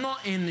 I'm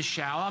not in the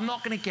shower. I'm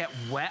not going to get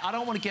wet. I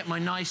don't want to get my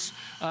nice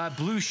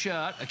blue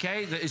shirt,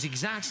 okay? That is the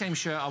exact same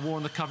shirt I wore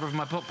on the cover of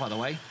my book, by the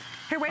way.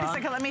 Here, wait a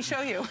second. Let me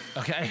show you.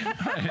 Okay,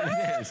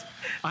 it is.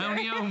 I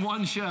only own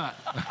one shirt.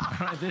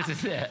 Right, this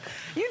is it.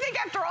 You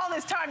think after all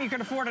this time you could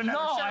afford another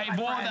shirt,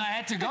 No, I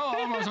had to go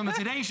home. I was on the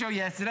Today Show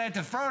yesterday. I had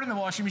to throw it in the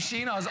washing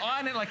machine. I was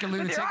ironing it like a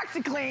lunatic.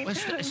 With your OxyClean.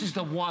 This is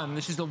the one.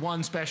 This is the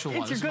one special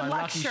one. It's your this is good my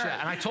luck lucky shirt.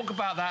 And I talk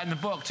about that in the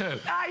book, too.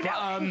 I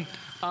know.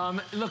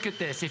 But, look at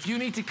this. If you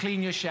need to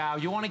clean your shower,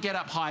 you want to get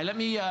up high. Let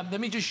me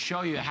just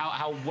show you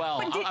how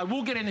well. I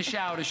will get in the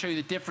shower to show you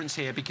the difference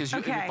here because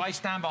if I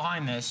stand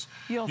behind this,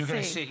 you're going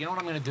to see it. You know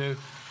what I'm going to do?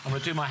 I'm going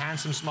to do my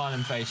handsome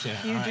smiling face here.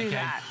 You do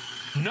that.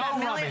 No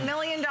rubbing.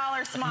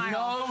 $1,000,000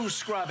 smile. No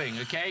scrubbing,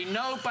 okay?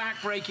 No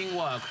back-breaking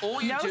work.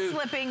 All you do,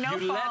 slipping, no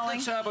you falling. let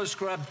the Turbo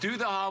Scrub do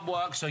the hard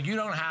work so you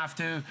don't have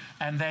to,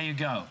 and there you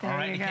go. There all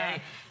right, you go.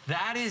 okay?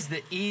 That is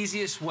the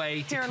easiest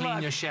way to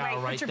clean your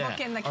shower right there. Put your there. book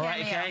in the all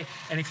right, cameo. okay?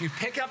 And if you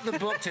pick up the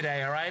book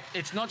today, all right,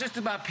 it's not just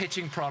about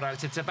pitching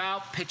products, it's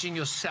about pitching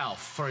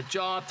yourself for a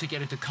job, to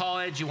get into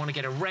college, you want to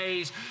get a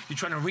raise, you're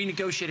trying to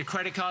renegotiate a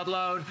credit card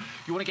loan,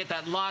 you want to get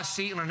that last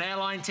seat on an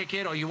airline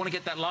ticket, or you want to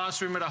get that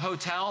last room at a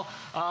hotel.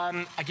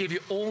 I give you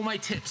all my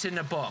tips in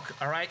the book,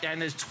 all right?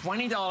 And there's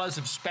 $20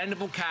 of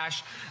spendable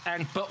cash,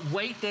 but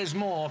wait, there's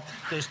more.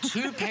 There's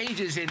 2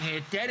 pages in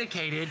here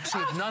dedicated to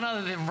none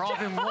other than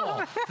Robin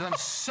Wall. I'm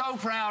so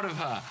proud of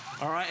her.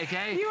 All right,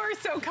 okay? You are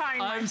so kind,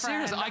 my friend. I'm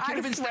serious. I could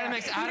have been standing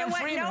next to Adam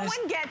Freeman. No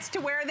one gets to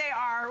where they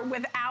are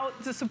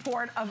without the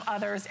support of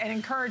others and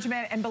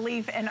encouragement and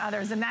belief in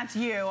others, and that's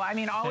you. I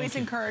mean, always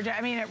encourage.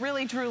 I mean, it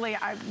really, truly,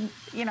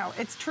 you know,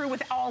 it's true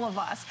with all of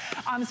us.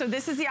 So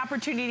this is the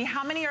opportunity.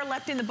 How many are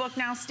left in the book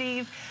now,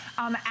 Steve?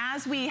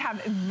 As we have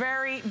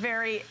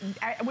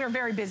we're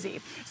very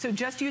busy. So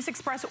just use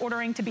express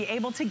ordering to be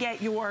able to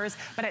get yours,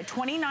 but at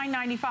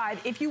 $29.95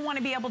 if you want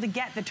to be able to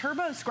get the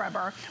Turbo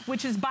Scrubber,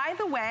 which is, by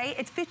the way,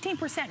 it's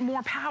 15%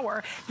 more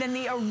power than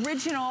the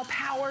original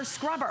Power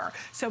Scrubber.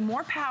 So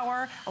more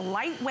power,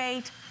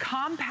 lightweight,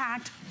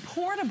 compact,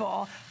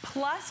 portable,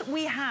 plus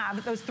we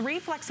have those 3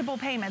 flexible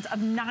payments of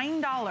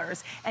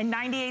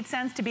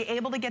 $9.98 to be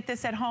able to get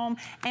this at home.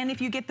 And if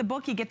you get the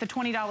book, you get the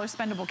 $20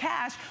 spendable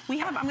cash. We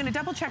have, I'm going to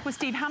double check with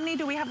Steve, how many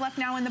do we have left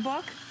now in the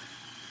book?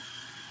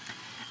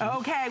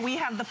 Okay, we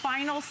have the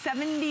final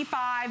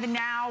 75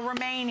 now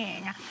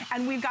remaining.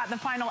 And we've got the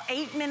final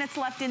 8 minutes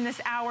left in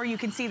this hour. You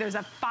can see there's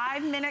a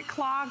 5-minute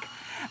clock.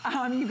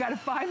 You've got a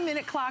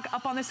 5-minute clock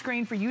up on the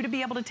screen for you to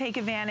be able to take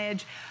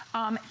advantage.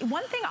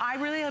 One thing I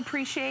really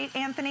appreciate,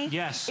 Anthony,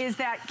 is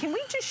that, can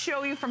we just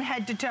show you from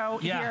head to toe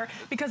here?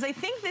 Because I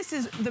think this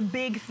is the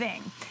big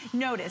thing.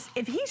 Notice,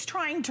 if he's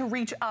trying to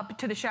reach up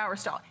to the shower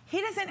stall,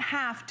 he doesn't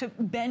have to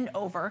bend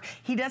over.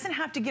 He doesn't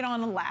have to get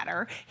on a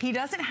ladder. He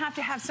doesn't have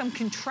to have some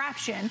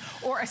contraption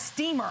or a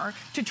steamer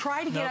to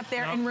try to get up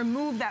there and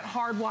remove that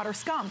hard water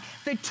scum.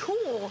 The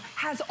tool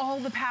has all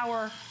the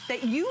power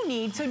that you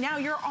need, so now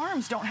your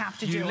arms don't have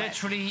to do it. You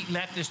literally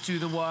let this do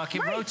the work.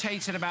 It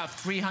rotates at about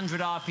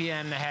 300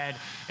 RPM the head.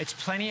 It's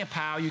plenty of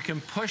power. You can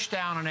push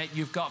down on it.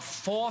 You've got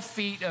 4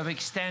 feet of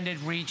extended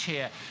reach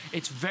here.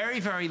 It's very,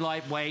 very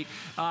lightweight.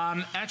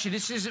 Actually,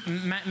 this is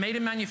made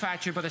and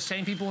manufactured by the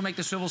same people who make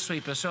the swivel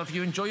sweeper. So if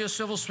you enjoy your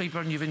swivel sweeper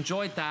and you've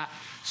enjoyed that,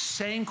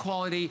 same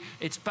quality,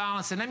 it's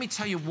balanced. And let me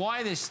tell you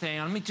why this this thing.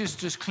 Let me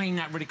just clean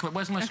that really quick.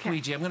 Where's my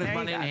squeegee? I'm going to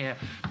run in here.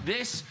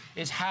 This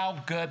is how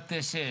good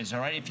this is,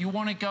 all right? If you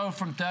want to go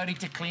from dirty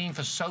to clean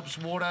for soaps,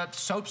 water,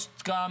 soaps,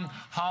 scum,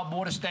 hard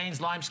water stains,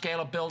 lime scale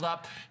or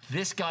buildup,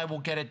 this guy will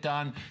get it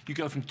done. You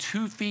go from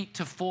 2 feet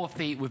to 4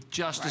 feet with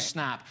just a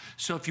snap.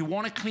 So if you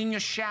want to clean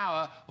your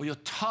shower or your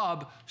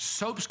tub,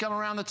 soap scum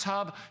around the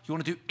tub, you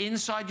want to do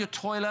inside your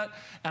toilet,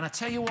 and I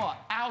tell you what,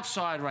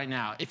 outside right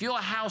now, if your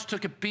house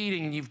took a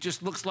beating and you've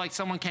just looks like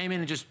someone came in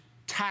and just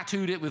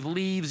tattooed it with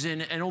leaves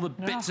and all the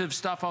bits of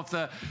stuff off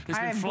the that's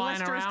been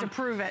flying around. To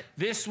prove it.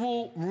 This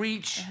will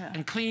reach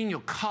and clean your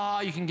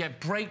car. You can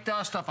get brake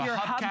dust off a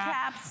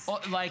hubcap.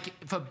 Or, like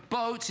for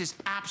boats, it's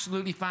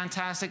absolutely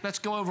fantastic. Let's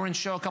go over and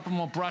show a couple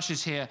more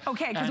brushes here.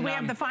 Okay, because we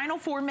have the final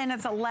 4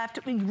 minutes left.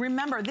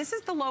 Remember, this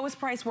is the lowest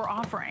price we're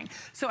offering.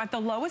 So at the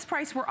lowest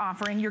price we're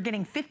offering, you're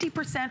getting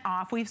 50%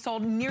 off. We've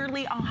sold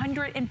nearly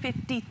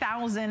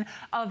 150,000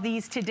 of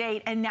these to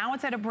date, and now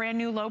it's at a brand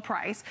new low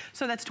price.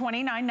 So that's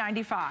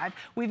 $29.95.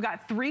 We've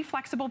got 3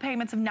 flexible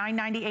payments of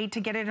 $9.98 to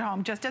get it at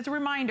home. Just as a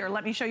reminder,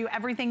 let me show you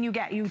everything you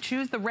get. You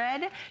choose the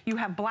red, you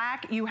have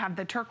black, you have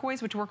the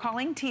turquoise, which we're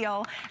calling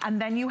teal,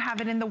 and then you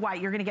have it in the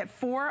white. You're gonna get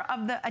 4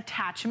 of the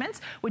attachments,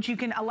 which you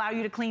can allow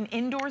you to clean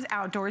indoors,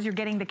 outdoors. You're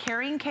getting the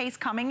carrying case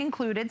coming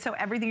included, so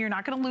everything, you're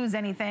not gonna lose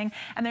anything.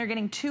 And they're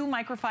getting 2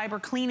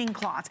 microfiber cleaning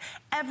cloths.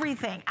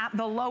 Everything at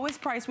the lowest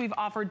price we've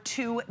offered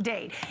to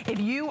date. If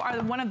you are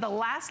one of the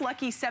last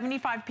lucky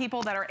 75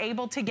 people that are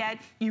able to get,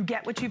 you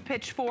get what you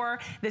pitched for.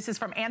 This is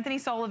from Anthony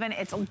Sullivan.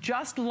 It's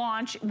just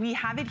launched. We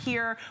have it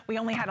here. We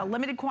only had a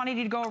limited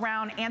quantity to go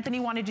around. Anthony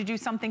wanted to do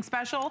something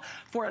special.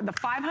 For the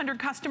 500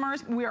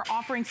 customers, we are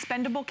offering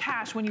spendable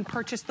cash when you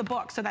purchase the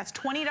book. So that's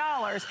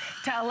 $20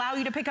 to allow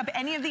you to pick up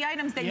any of the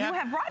items that you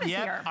have brought us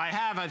here. I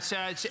have.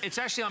 It's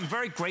actually, I'm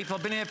very grateful.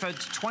 I've been here for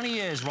 20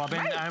 years, Robin,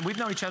 and we've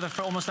known each other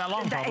for almost that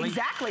long, probably.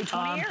 Exactly,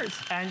 20 years.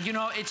 And, you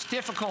know, it's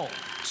difficult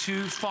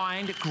to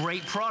find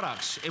great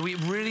products. It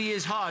really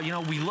is hard. You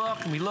know, we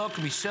look and we look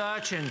and we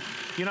search, and,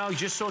 you know, you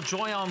just saw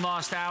Joy on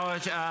last hour.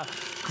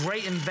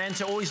 Great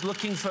inventor, always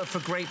looking for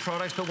great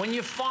products. But when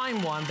you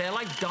find one, they're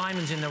like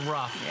diamonds in the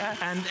rough. Yes.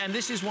 And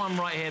this is one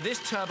right here. This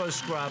turbo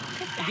scrub,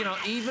 you know,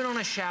 even on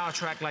a shower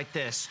track like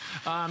this,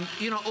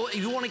 you know, if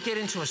you want to get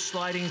into a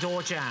sliding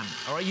door jam,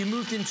 all right, you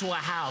moved into a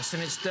house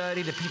and it's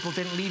dirty, the people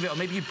didn't leave it, or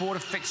maybe you bought a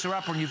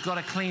fixer-upper and you've got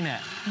to clean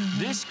it.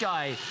 This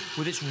guy,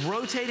 with its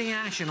rotating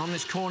action on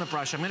this corner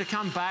brush, I'm going to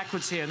come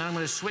backwards here and then I'm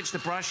going to switch the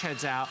brush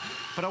heads out,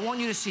 but I want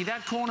you to see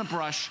that corner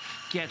brush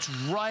gets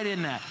right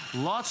in there.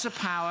 Lots of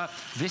power.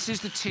 This is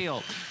the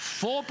teal.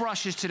 4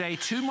 brushes today,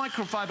 2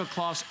 microfiber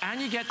cloths,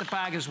 and you get the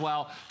bag as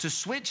well. To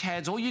switch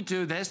heads, all you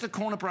do, there's the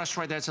corner brush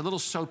right there. It's a little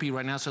soapy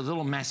right now, so a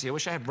little messy. I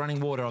wish I had running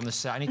water on this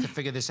set. I need to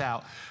figure this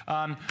out.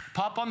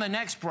 Pop on the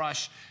next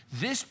brush.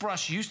 This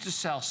brush used to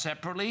sell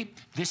separately.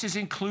 This is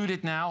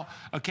included now,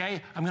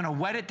 okay? I'm gonna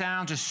wet it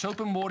down, just soap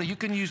and water. You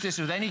can use this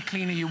with any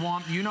cleaner you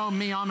want. You know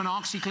me, I'm an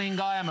OxyClean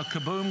guy, I'm a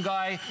Kaboom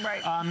guy.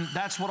 Right.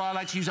 That's what I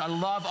like to use. I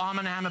love Arm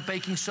 & Hammer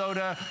baking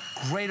soda,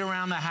 great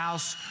around the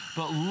house.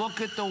 But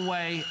look at the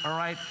way, all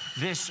right,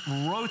 this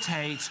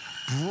rotates,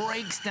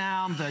 breaks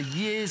down the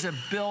years of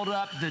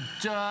buildup, the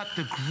dirt,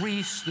 the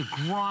grease, the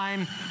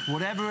grime,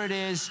 whatever it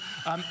is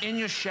in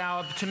your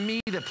shower. To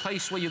me, the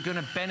place where you're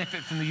gonna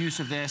benefit from the use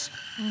of this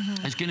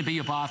is gonna be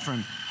your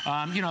bathroom.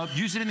 You know,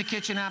 use it in the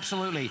kitchen,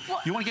 absolutely. Well,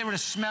 you wanna get rid of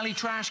smelly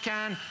trash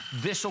can,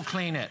 this'll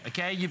clean it,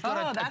 okay? You've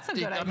got that's a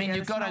good idea. I mean,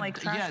 you've got like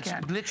trash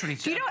can. It's literally.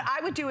 Do you know what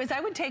I would do is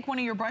I would take one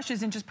of your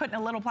brushes and just put in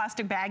a little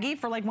plastic baggie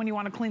for like when you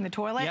wanna clean the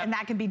toilet, and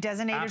that can be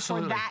designated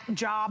for that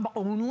job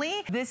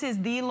only. This is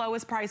the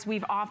lowest price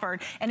we've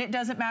offered, and it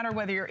doesn't matter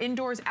whether you're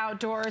indoors,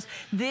 outdoors.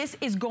 This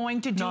is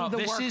going to do the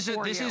work for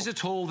you. This is a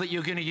tool that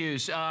you're going to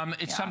use.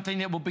 It's something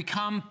that will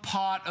become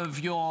part of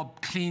your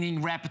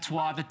cleaning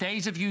repertoire. The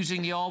days of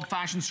using the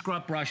old-fashioned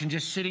scrub brush and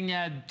just sitting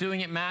there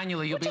doing it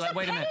manually, you'll be like,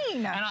 wait a minute.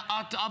 And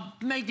I'll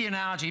make the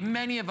analogy.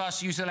 Many of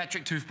us use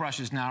electric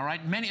toothbrushes now,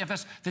 right? Many of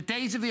us, the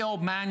days of the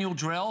old manual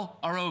drill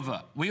are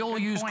over. We all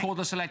use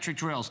cordless electric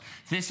drills.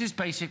 This is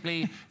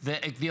basically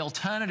the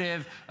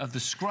alternative of the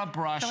scrub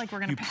brush. Like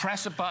you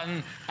press a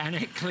button and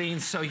it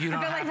cleans, so you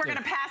don't have to. I feel like we're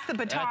going to pass the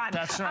baton.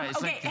 That's right.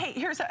 Okay, hey,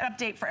 here's an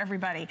update for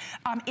everybody.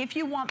 If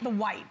you want the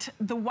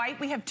white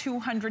we have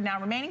 200 now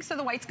remaining, so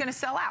the white's going to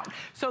sell out.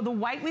 So the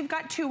white, we've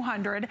got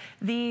 200.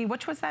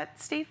 Which was that,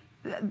 Steve?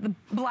 The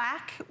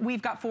black,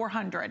 we've got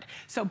 400.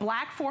 So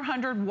black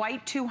 400,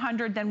 white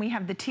 200, then we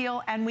have the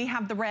teal and we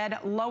have the red,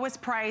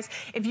 lowest price.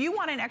 If you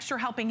want an extra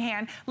helping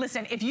hand,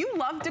 listen, if you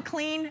love to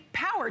clean,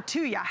 power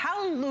to you.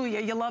 Hallelujah,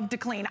 you love to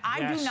clean.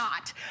 I do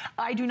not.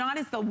 I do not.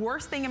 It's the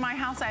worst thing in my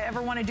house I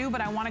ever want to do, but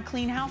I want a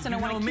clean house and I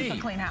want to keep a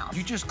clean house.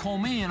 You just call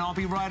me and I'll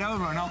be right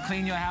over and I'll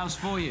clean your house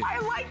for you. I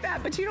like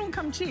that, but you don't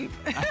come cheap.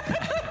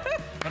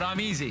 But I'm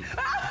easy.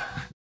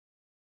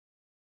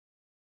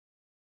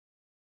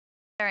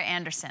 Sarah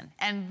Anderson,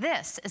 and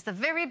this is the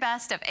very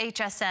best of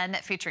HSN,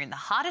 featuring the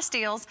hottest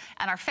deals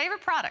and our favorite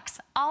products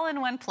all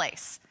in one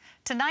place.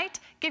 Tonight,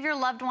 give your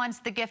loved ones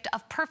the gift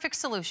of perfect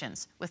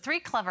solutions with 3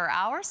 clever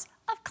hours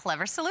of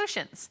clever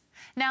solutions.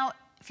 Now,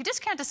 if you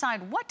just can't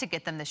decide what to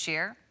get them this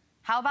year,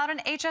 how about an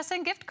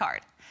HSN gift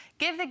card?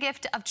 Give the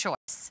gift of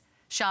choice.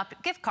 Shop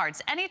gift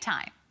cards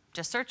anytime.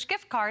 Just search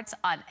gift cards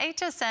on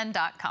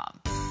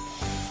hsn.com.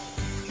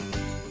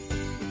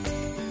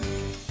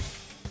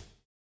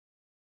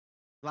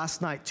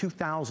 Last night,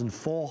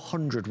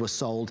 2,400 were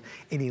sold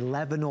in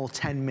 11 or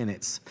 10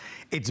 minutes.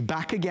 It's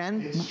back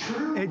again. It's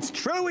true. It's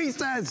true, he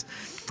says.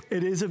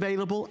 It is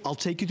available. I'll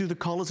take you through the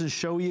colors and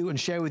show you and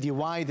share with you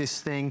why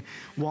this thing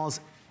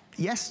was,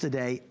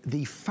 yesterday,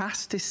 the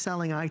fastest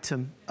selling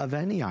item of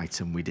any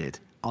item we did.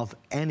 Of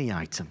any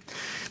item.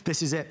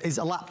 This is it. It's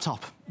a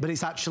laptop, but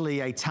it's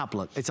actually a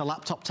tablet. It's a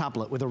laptop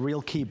tablet with a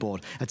real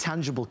keyboard, a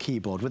tangible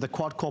keyboard, with a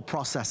quad-core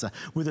processor,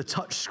 with a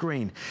touch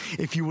screen.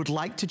 If you would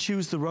like to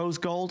choose the rose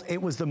gold,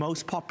 it was the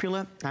most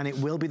popular, and it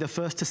will be the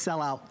first to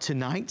sell out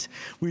tonight.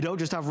 We don't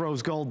just have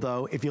rose gold,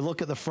 though. If you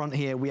look at the front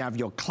here, we have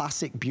your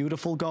classic,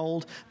 beautiful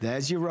gold.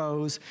 There's your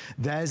rose.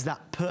 There's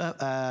that,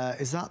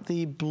 is that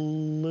the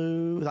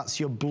blue? That's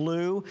your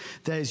blue.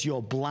 There's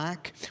your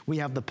black. We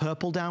have the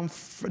purple down,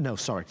 no,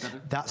 sorry.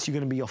 That's going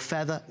to be your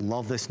feather.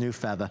 Love this new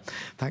feather.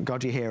 Thank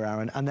God you're here,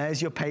 Aaron. And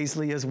there's your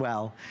paisley as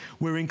well.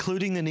 We're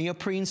including the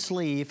neoprene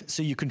sleeve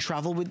so you can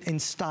travel with in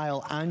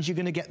style, and you're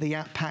going to get the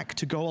app pack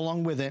to go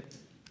along with it.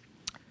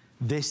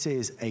 This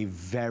is a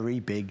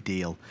very big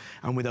deal.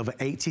 And with over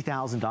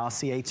 80,000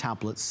 RCA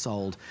tablets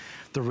sold,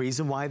 the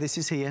reason why this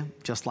is here,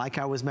 just like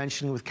I was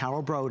mentioning with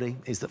Carol Brody,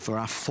 is that for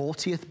our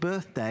 40th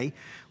birthday,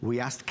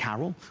 we asked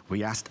Carol,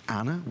 we asked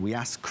Anna, we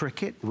asked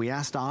Cricket, we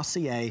asked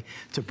RCA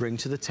to bring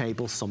to the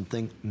table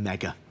something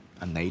mega,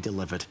 and they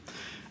delivered.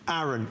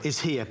 Aaron is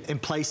here in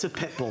place of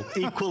Pitbull,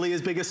 equally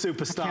as big a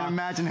superstar. I can't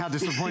imagine how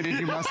disappointed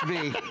you must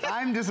be.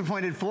 I'm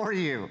disappointed for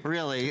you,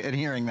 really, in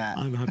hearing that.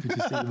 I'm happy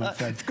to see you, my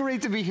friend. It's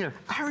great to be here.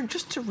 Aaron,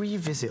 just to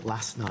revisit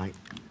last night,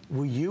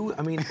 were you,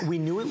 I mean, we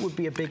knew it would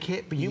be a big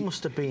hit, but you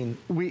must have been...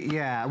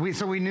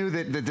 So we knew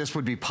that this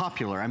would be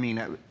popular. I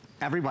mean,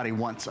 everybody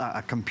wants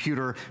a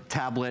computer,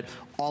 tablet,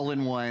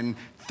 all-in-one,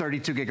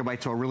 32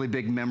 gigabytes, so a really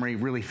big memory,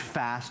 really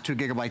fast, 2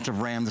 gigabytes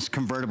of RAM, this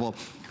convertible.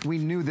 We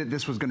knew that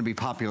this was going to be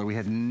popular. We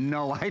had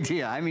no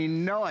idea, I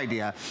mean, no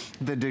idea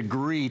the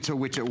degree to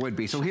which it would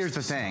be. So here's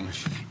the thing.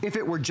 If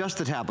it were just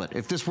the tablet,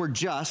 if this were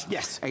just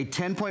a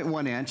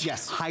 10.1 inch,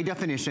 high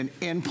definition,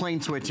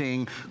 in-plane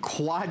switching,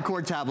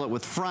 quad-core tablet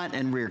with front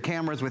and rear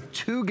cameras with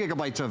 2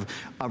 gigabytes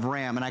of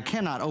RAM, and I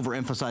cannot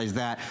overemphasize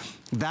that.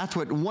 That's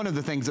one of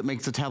the things that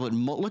makes the tablet,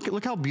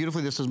 look how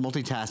beautifully this is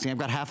multitasking. I've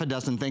got half a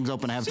dozen things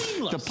open. I have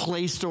the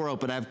Play Store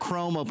open, I have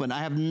Chrome open, I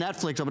have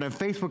Netflix open, I have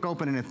Facebook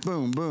open, and it's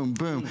boom, boom,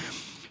 boom.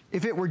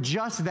 If it were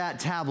just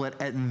that tablet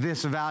at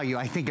this value,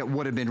 I think it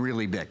would have been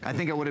really big. I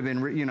think it would have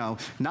been, you know,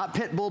 not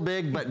Pitbull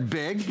big, but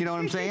big, you know what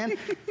I'm saying?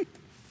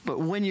 But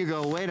when you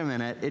go, wait a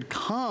minute, it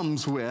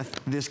comes with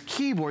this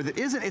keyboard that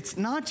it's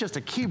not just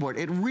a keyboard,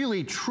 it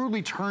really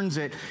truly turns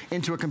it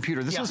into a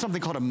computer. This is something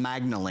called a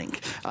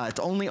MagnaLink. It's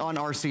only on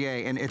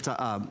RCA, and it's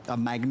a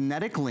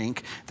magnetic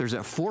link. There's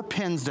 4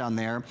 pins down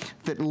there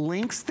that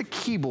links the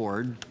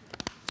keyboard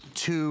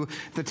to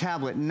the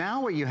tablet.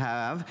 Now what you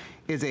have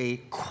is a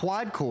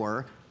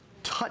quad-core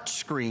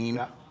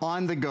touchscreen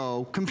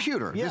on-the-go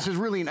computer. This is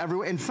really in every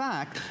way. In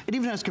fact, it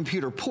even has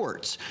computer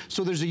ports.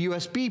 So there's a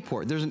USB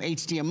port, there's an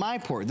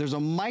HDMI port, there's a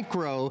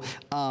micro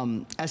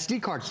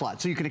SD card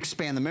slot, so you can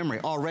expand the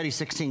memory. Already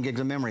 16 gigs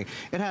of memory.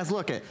 It has,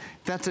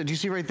 do you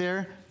see right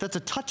there? That's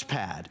a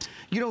touchpad.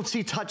 You don't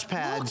see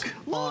touchpads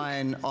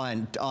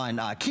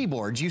on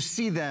keyboards. You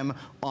see them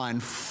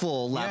on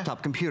full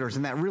laptop computers,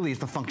 and that really is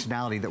the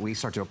functionality that we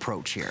start to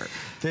approach here.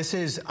 This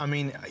is, I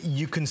mean,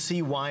 you can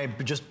see why,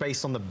 just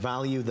based on the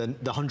value, the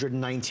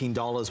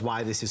 $119,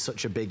 why this is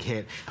such a big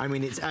hit. I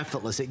mean, it's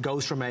effortless. It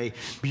goes from a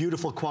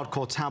beautiful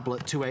quad-core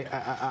tablet to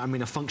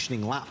a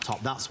functioning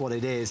laptop. That's what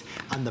it is,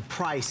 and the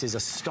price is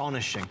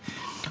astonishing.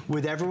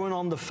 With everyone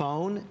on the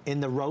phone, in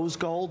the rose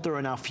gold, there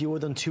are now fewer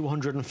than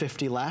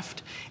 250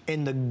 left.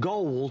 In the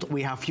gold,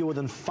 we have fewer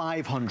than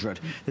 500.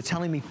 They're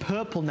telling me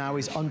purple now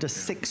is under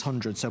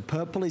 600, so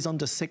purple is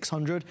under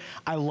 600.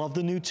 I love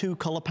the new 2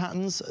 color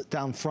patterns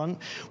down front.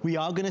 We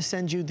are going to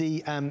send you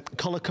the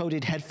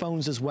color-coded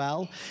headphones as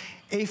well.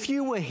 If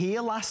you were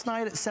here last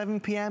night at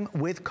 7 p.m.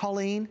 with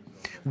Colleen,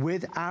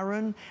 with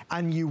Aaron,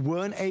 and you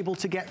weren't able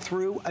to get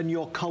through and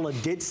your color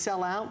did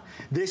sell out,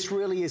 this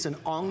really is an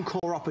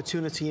encore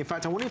opportunity. In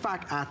fact, I wonder if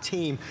our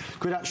team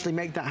could actually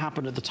make that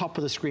happen at the top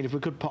of the screen, if we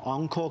could put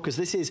encore, because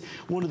this is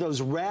one of those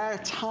rare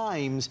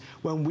times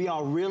when we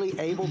are really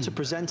able to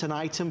present an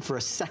item for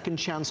a second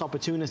chance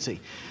opportunity.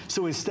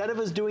 So instead of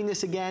us doing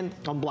this again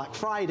on Black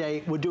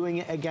Friday, we're doing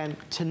it again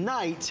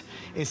tonight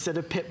instead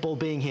of Pitbull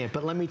being here.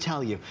 But let me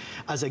tell you,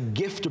 as a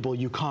giftable,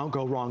 you can't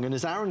go wrong. And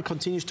as Aaron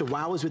continues to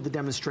wow us with the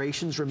demonstrations,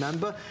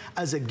 remember,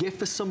 as a gift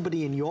for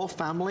somebody in your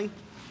family,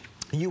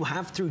 you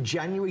have through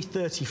January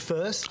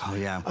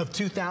 31st of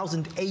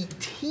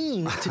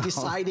 2018 to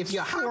decide if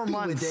you're happy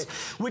with it,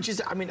 which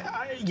is, I mean,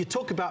 you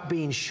talk about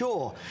being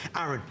sure.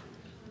 Aaron,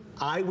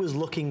 I was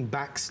looking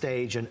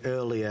backstage and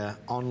earlier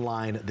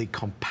online at the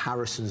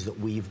comparisons that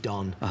we've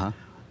done.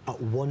 at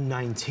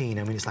 $119.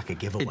 I mean, it's like a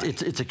giveaway.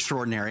 It's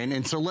extraordinary.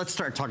 And so let's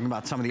start talking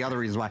about some of the other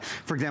reasons why.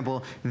 For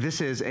example,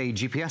 this is a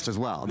GPS as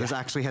well. This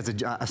actually has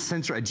a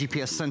sensor, a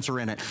GPS sensor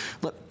in it.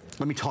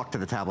 Let me talk to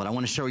the tablet. I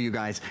want to show you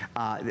guys,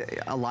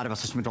 a lot of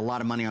us have spent a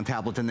lot of money on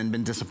tablets and then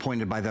been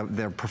disappointed by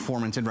their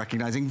performance in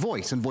recognizing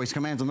voice and voice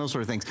commands and those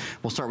sort of things.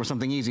 We'll start with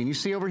something easy. And you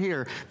see over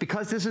here,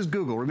 because this is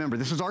Google, remember,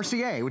 this is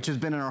RCA, which has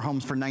been in our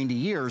homes for 90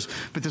 years,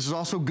 but this is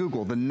also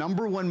Google, the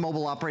 #1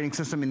 mobile operating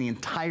system in the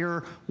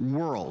entire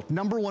world.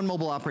 #1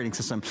 mobile operating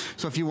system.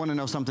 So if you want to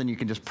know something, you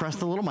can just press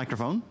the little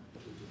microphone.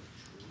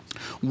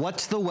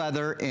 What's the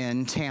weather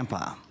in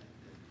Tampa?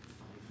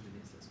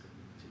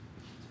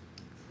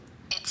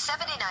 It's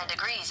 79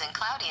 degrees and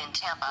cloudy in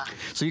Tampa.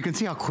 So you can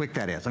see how quick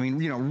that is. I mean,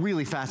 you know,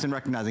 really fast in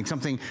recognizing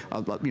something,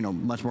 you know,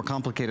 much more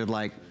complicated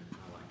like,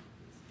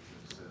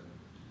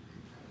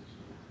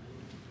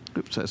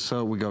 oops,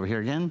 so we go over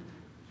here again.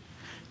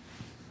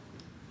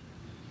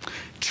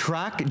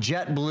 Track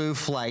JetBlue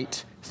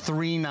flight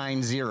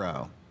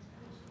 390.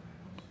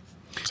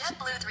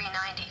 JetBlue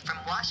 390 from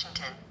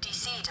Washington,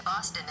 D.C. to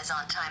Boston is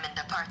on time and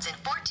departs in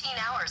 14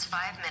 hours,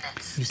 5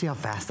 minutes. You see how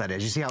fast that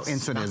is? You see how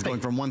instant it is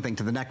going from one thing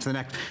to the next, You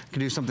can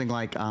do something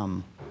like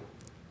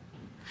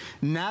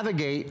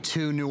navigate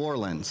to New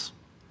Orleans.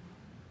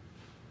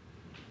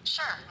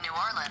 Sure, New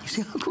Orleans.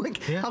 You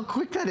see how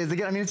quick that is?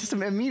 Again, I mean, it's just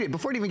immediate.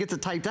 Before it even gets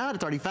it typed out,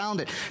 it's already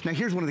found it. Now,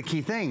 here's one of the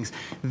key things.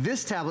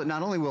 This tablet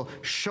not only will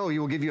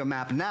will give you a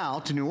map now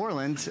to New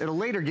Orleans, it'll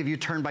later give you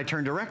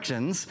turn-by-turn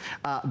directions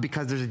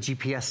because there's a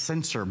GPS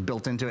sensor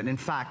built into it. And in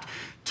fact,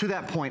 to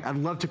that point, I'd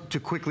love to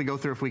quickly go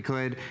through, if we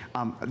could,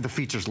 the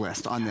features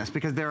list on this,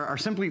 because there are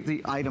simply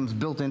the items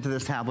built into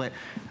this tablet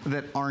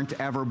that aren't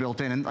ever built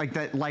in, and like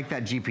that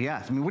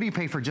GPS. I mean, what do you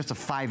pay for just a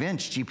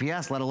 5-inch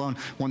GPS, let alone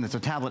one that's a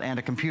tablet and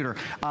a computer?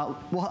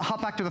 We'll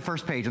hop back to the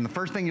first page, and the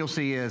first thing you'll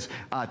see is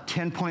a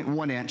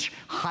 10.1-inch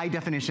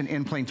high-definition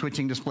in-plane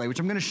switching display, which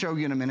I'm going to show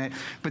you in a minute,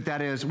 but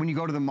that is, when you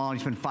go to the mall and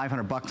you spend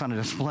 $500 on a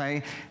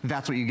display,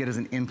 that's what you get as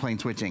an in-plane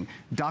switching.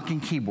 Docking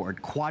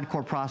keyboard,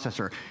 quad-core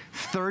processor,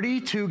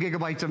 32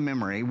 gigabytes of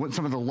memory,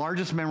 some of the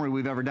largest memory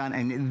we've ever done,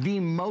 and the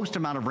most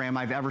amount of RAM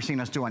I've ever seen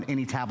us do on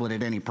any tablet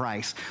at any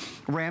price.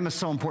 RAM is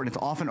so important,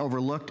 it's often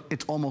overlooked.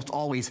 It's almost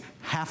always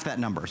half that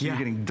number, so you're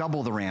getting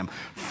double the RAM.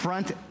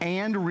 Front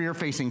and rear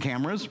facing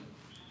cameras.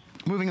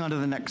 Moving on to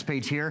the next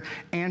page here,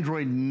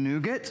 Android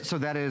Nougat. So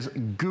that is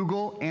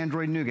Google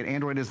Android Nougat.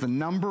 Android is the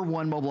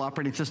 #1 mobile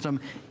operating system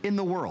in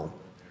the world.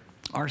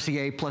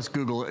 RCA plus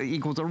Google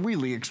equals a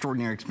really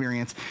extraordinary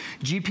experience.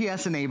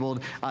 GPS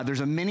enabled.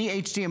 There's a mini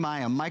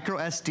HDMI, a micro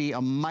SD,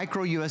 a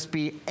micro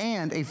USB,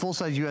 and a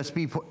full-size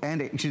USB port,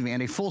 and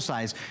a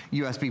full-size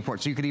USB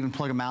port. So you could even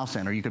plug a mouse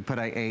in, or you could put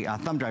a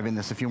thumb drive in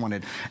this if you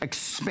wanted.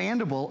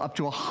 Expandable up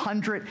to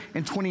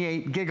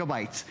 128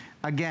 gigabytes.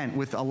 Again,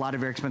 with a lot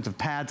of very expensive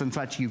pads and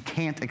such, you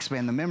can't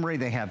expand the memory.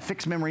 They have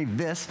fixed memory.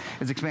 This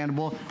is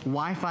expandable,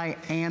 Wi-Fi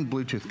and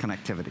Bluetooth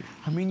connectivity.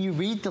 I mean, you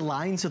read the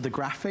lines of the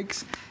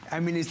graphics. I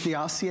mean, it's the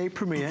RCA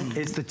Premier.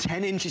 It's the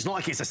 10-inch. It's not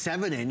like it's a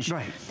 7-inch.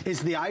 Right.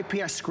 It's the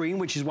IPS screen,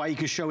 which is why you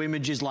can show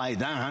images like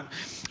that.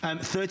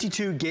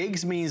 32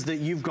 gigs means that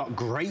you've got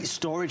great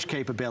storage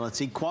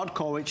capability.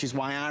 Quad-core, which is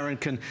why Aaron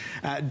can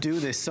do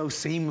this so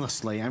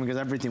seamlessly. I mean, because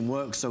everything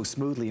works so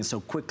smoothly and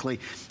so quickly.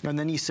 And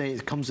then you say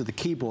it comes with a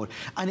keyboard.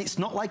 And it's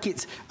not like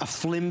it's a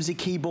flimsy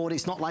keyboard.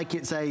 It's not like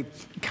it's a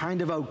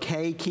kind of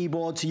okay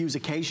keyboard to use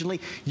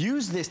occasionally.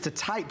 Use this to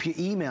type your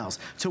emails,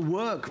 to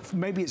work.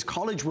 Maybe it's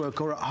college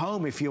work or at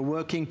home if you're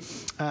working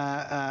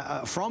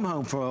from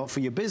home for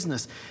your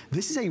business.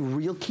 This is a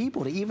real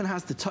keyboard. It even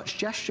has the touch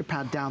gesture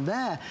pad down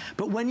there.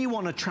 But when you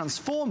want to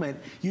transform it,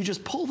 you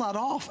just pull that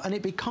off and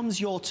it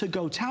becomes your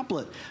to-go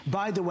tablet.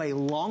 By the way,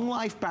 long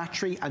life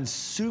battery and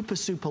super,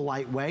 super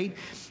lightweight.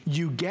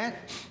 You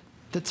get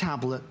the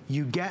tablet,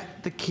 you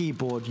get the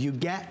keyboard, you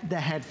get the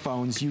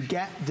headphones, you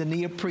get the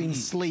neoprene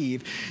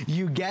sleeve,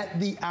 you get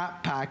the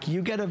app pack,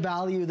 you get a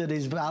value that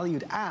is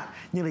valued at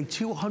nearly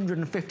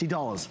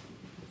 $250.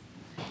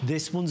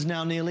 This one's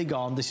now nearly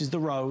gone. This is the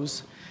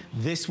rose.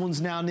 This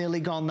one's now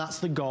nearly gone. That's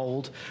the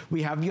gold.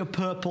 We have your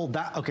purple.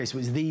 Okay, so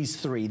it's these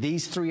three.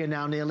 These three are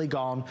now nearly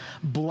gone.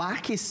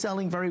 Black is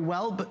selling very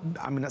well, but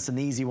I mean, that's an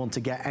easy one to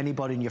get.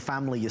 Anybody in your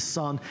family, your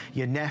son,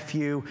 your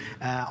nephew.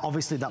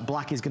 Obviously, that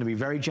black is going to be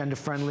very gender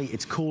friendly.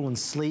 It's cool and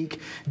sleek.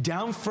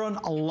 Down front,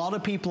 a lot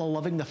of people are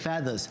loving the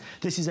feathers.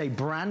 This is a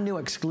brand new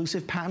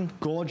exclusive pattern,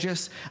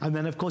 gorgeous. And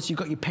then, of course, you've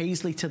got your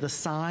paisley to the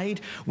side.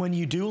 When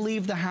you do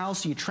leave the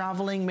house, you're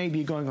traveling, maybe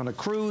you're going on a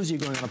cruise, you're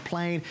going on a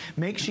plane,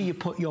 make sure you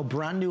put your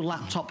brand new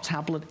laptop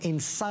tablet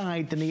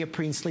inside the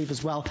neoprene sleeve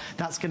as well.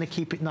 That's going to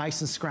keep it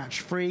nice and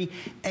scratch free.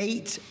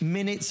 8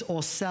 minutes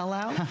or sell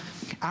out.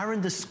 Aaron,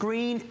 the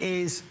screen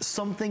is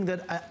something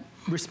that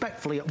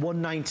respectfully at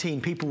 $119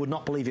 people would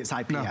not believe it's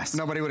IPS.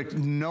 No, nobody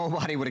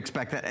would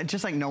expect that.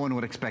 Just like no one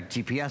would expect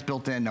GPS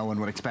built in, no one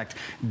would expect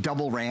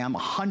double RAM,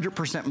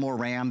 100% more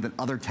RAM than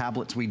other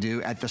tablets we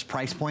do at this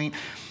price point.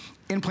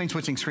 In-plane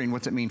switching screen,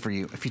 what's it mean for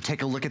you? If you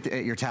take a look at,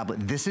 your tablet,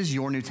 this is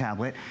your new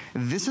tablet.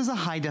 This is a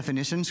high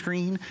definition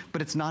screen,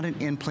 but it's not an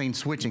in-plane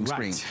switching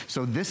screen.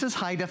 So this is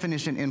high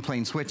definition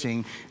in-plane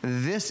switching.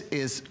 This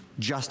is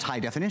just high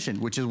definition,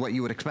 which is what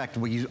you would expect.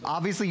 Well,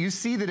 obviously you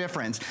see the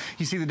difference.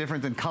 You see the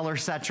difference in color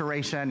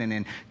saturation and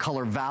in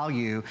color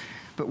value.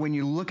 But when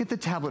you look at the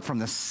tablet from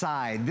the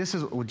side, this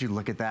is, would you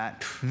look at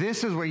that?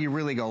 This is where you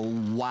really go,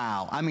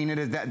 wow. I mean,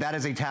 that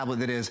is a tablet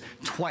that is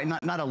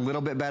not a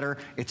little bit better,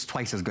 it's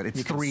twice as good.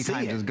 It's 3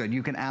 times as good.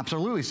 You can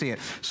absolutely see it.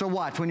 So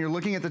watch, when you're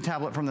looking at the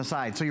tablet from the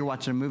side, so you're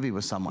watching a movie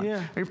with someone,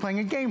 or you're playing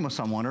a game with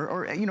someone,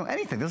 or you know,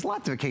 anything. There's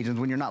lots of occasions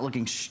when you're not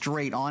looking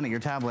straight on at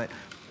your tablet.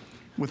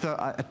 With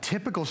a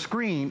typical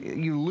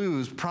screen, you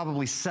lose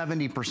probably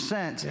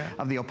 70%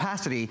 of the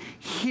opacity.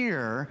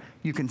 Here,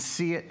 you can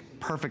see it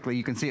perfectly.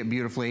 You can see it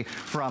beautifully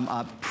from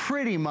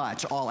pretty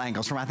much all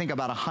angles, from I think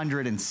about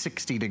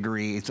 160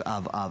 degrees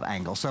of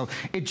angle. So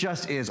it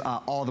just is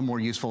all the more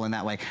useful in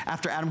that way.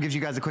 After Adam gives you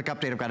guys a quick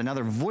update, I've got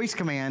another voice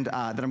command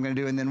that I'm gonna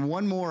do, and then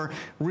one more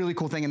really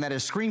cool thing, and that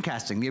is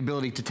screencasting, the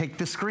ability to take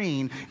the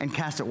screen and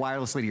cast it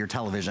wirelessly to your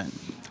television.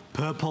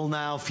 Purple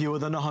now, fewer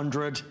than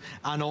 100,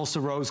 and also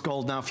rose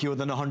gold now, fewer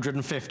than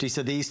 150.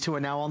 So these two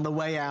are now on the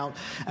way out.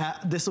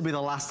 This will be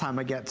the last time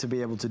I get to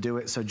be able to do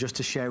it. So just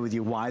to share with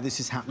you why this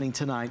is happening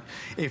tonight.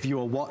 If you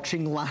were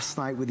watching last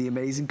night with the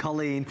amazing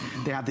Colleen,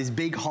 they had this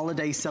big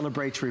holiday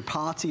celebratory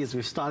party as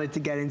we've started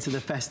to get into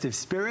the festive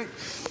spirit.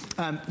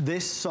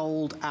 This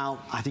sold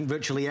out, I think,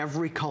 virtually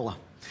every color.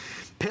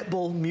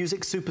 Pitbull,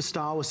 music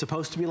superstar, was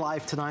supposed to be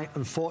live tonight.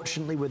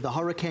 Unfortunately, with the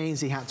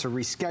hurricanes, he had to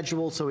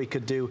reschedule so he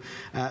could do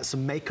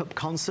some makeup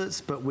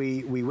concerts, but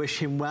we wish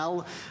him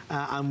well,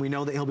 and we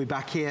know that he'll be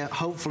back here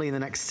hopefully in the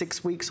next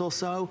 6 weeks or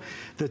so.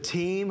 The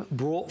team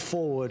brought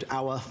forward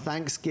our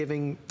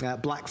Thanksgiving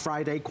Black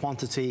Friday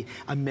quantity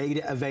and made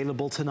it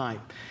available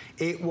tonight.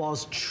 It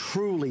was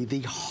truly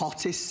the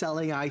hottest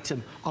selling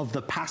item of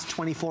the past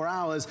 24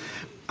 hours.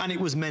 And it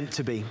was meant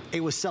to be. It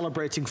was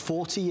celebrating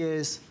 40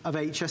 years of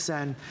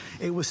HSN.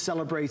 It was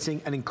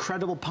celebrating an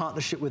incredible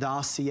partnership with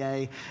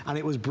RCA, and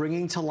it was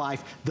bringing to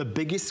life the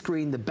biggest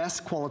screen, the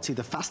best quality,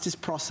 the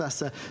fastest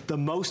processor, the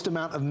most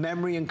amount of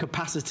memory and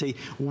capacity,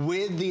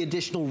 with the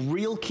additional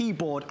real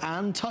keyboard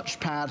and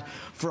touchpad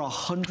for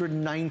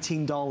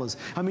 $119.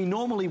 I mean,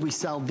 normally we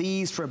sell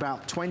these for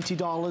about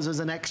 $20 as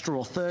an extra,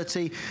 or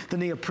 $30. The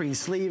neoprene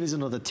sleeve is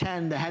another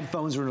 $10. The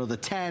headphones are another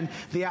 $10.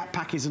 The app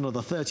pack is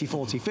another $30,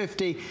 $40,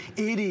 $50.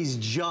 It is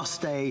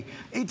just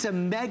it's a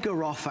mega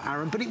offer,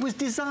 Aaron, but it was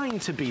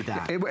designed to be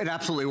that. It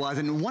absolutely was.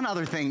 And one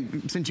other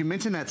thing, since you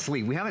mentioned that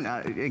sleeve, we haven't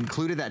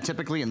included that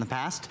typically in the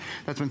past.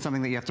 That's been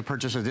something that you have to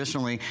purchase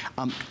additionally.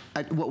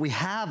 What we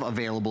have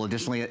available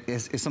additionally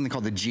is something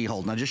called the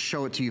G-Hold. Now just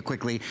show it to you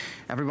quickly.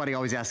 Everybody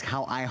always asks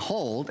how I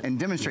hold and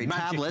demonstrate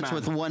tablets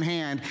with one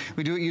hand.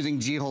 We do it using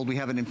G-Hold. We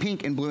have it in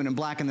pink and blue and in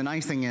black. And the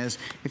nice thing is,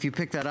 if you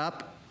pick that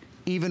up,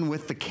 even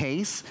with the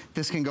case,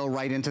 this can go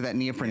right into that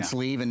neoprene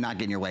sleeve and not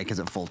get in your way because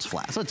it folds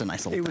flat. So it's a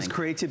nice little thing. It was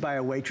created by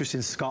a waitress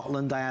in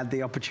Scotland. I had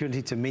the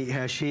opportunity to meet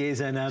her. She is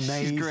an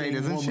amazing woman. She's great,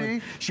 isn't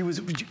she?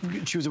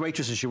 She was a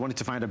waitress and she wanted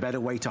to find a better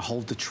way to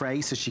hold the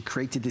tray, so she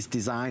created this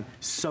design.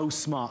 So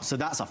smart. So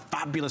that's a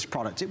fabulous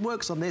product. It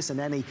works on this and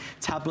any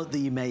tablet that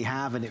you may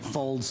have, and it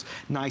folds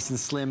nice and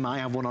slim. I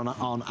have one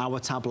on our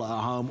tablet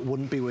at home.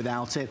 Wouldn't be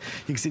without it.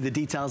 You can see the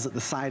details at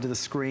the side of the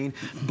screen.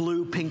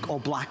 Blue, pink, or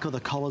black are the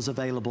colors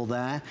available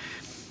there.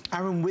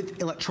 Aaron,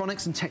 with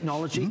electronics and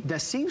technology, there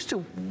seems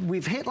to,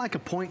 we've hit like a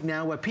point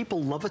now where people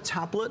love a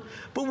tablet,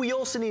 but we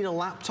also need a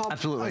laptop.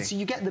 Absolutely. So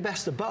you get the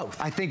best of both.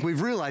 I think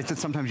we've realized that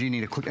sometimes you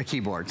need a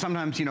keyboard.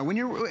 Sometimes, you know, when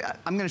you're,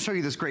 I'm going to show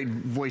you this great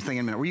voice thing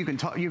in a minute, where you can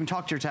talk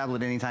to your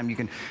tablet anytime.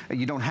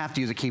 You don't have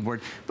to use a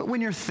keyboard. But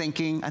when you're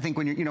thinking, I think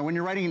when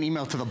you're writing an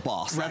email to the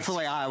boss, that's the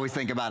way I always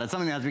think about it.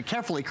 Something that has to be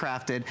carefully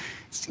crafted.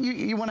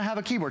 You want to have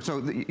a keyboard,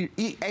 so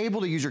you're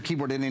able to use your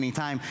keyboard at any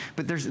time.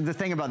 But the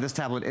thing about this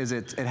tablet is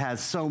it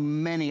has so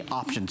many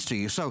options to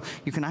you. So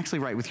you can actually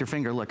write with your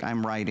finger. Look,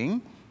 I'm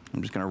writing.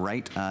 I'm just going to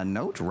write a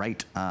note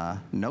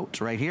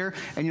right here.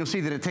 And you'll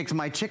see that it takes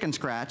my chicken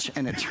scratch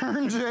and it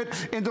turns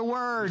it into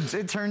words.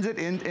 It turns it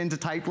into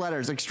typed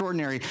letters.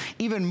 Extraordinary.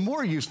 Even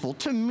more useful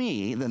to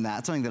me than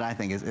that, something that I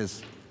think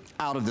is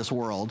out of this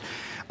world,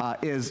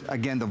 is,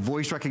 again, the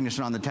voice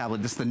recognition on the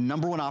tablet. This is the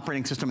 #1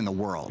 operating system in the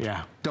world.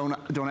 Yeah. Don't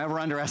ever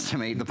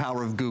underestimate the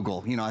power of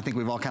Google. You know, I think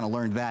we've all kind of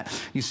learned that.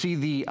 You see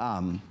the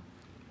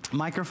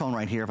microphone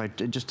right here. If I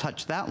just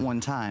touch that one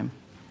time.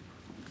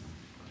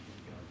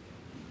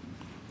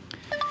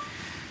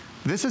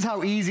 This is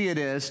how easy it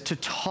is to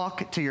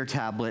talk to your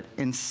tablet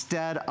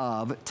instead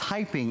of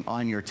typing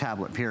on your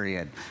tablet,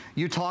 period.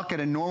 You talk at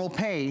a normal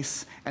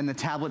pace and the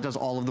tablet does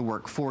all of the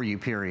work for you,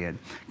 period.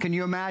 Can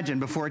you imagine,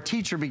 before a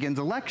teacher begins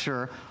a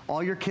lecture,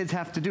 all your kids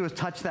have to do is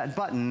touch that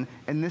button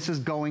and this is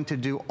going to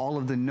do all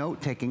of the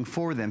note taking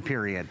for them,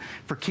 period.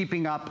 For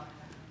keeping up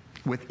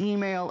with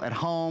email at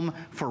home,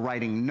 for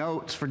writing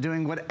notes, for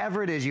doing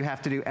whatever it is you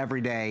have to do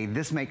every day.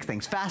 This makes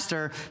things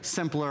faster,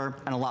 simpler,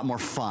 and a lot more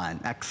fun.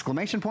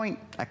 Exclamation point,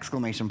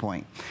 exclamation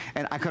point.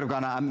 And I could have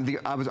gone on,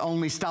 I was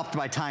only stopped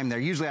by time there.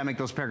 Usually I make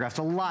those paragraphs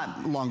a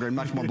lot longer and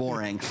much more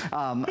boring.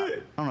 I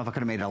don't know if I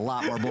could have made it a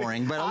lot more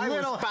boring, but I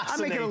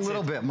make it a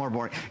little bit more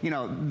boring. You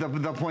know,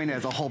 the point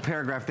is a whole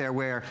paragraph there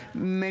where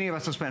many of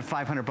us have spent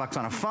 $500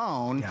 on a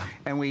phone,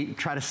 and we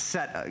try to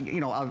set, you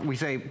know, we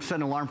say set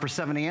an alarm for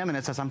 7 a.m. and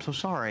it says, I'm so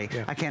sorry.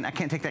 I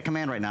can't take that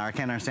command right now. I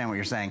can't understand what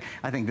you're saying.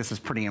 I think this is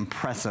pretty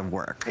impressive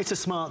work. It's a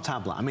smart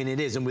tablet. I mean, it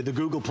is. And with the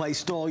Google Play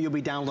Store, you'll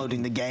be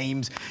downloading the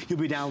games. You'll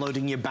be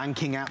downloading your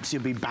banking apps.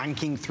 You'll be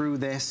banking through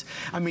this.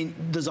 I mean,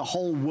 there's a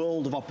whole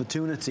world of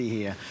opportunity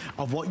here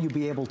of what you'll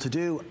be able to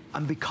do.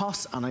 And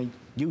because, and I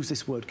use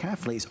this word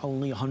carefully, it's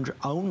only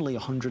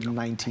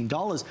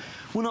 $119.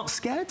 We're not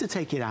scared to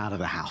take it out of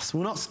the house.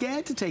 We're not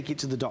scared to take it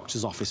to the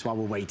doctor's office while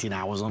we're waiting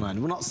hours on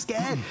end. We're not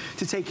scared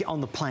to take it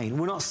on the plane.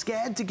 We're not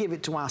scared to give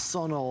it to our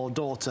son or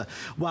daughter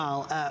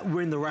while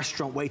we're in the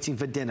restaurant waiting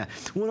for dinner.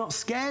 We're not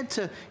scared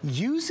to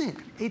use it.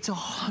 It's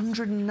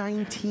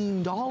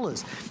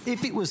 $119.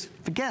 If it was,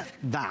 forget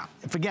that.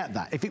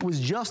 If it was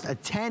just a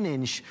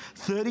 10-inch,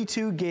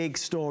 32 gig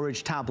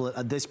storage tablet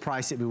at this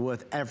price, it'd be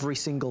worth every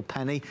single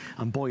penny.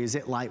 And boy, is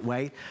it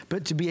lightweight.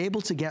 But to be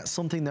able to get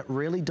something that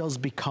really does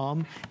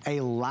become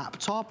a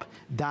laptop,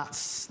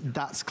 that's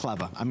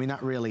clever. I mean,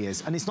 that really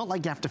is. And it's not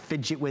like you have to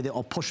fidget with it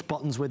or push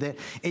buttons with it.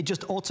 It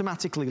just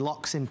automatically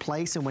locks in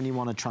place, and when you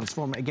want to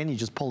transform it again, you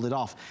just pulled it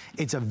off.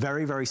 It's a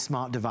very, very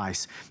smart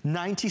device.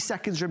 90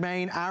 seconds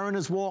remain. Aaron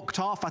has walked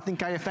off. I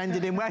think I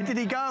offended him. Where did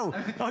he go?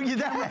 Oh, you're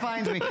there. That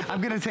reminds me.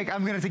 I'm gonna take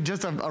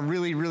just a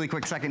really, really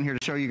quick second here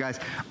to show you guys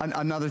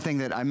another thing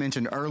that I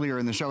mentioned earlier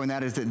in the show, and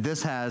that is that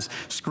this has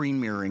screen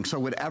mirroring. So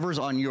whatever's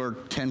on your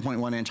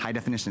 10.1-inch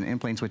high-definition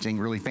in-plane switching,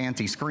 really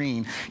fancy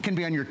screen can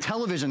be on your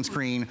television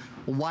screen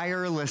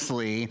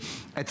wirelessly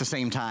at the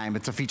same time.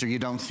 It's a feature you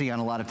don't see on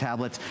a lot of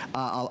tablets.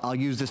 I'll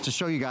use this to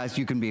show you guys.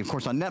 You can be, of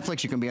course, on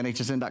Netflix. You can be on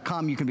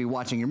hsn.com. You can be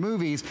watching your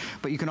movies,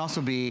 but you can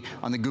also be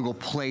on the Google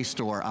Play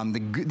Store.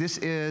 This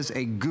is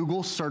a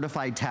Google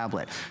certified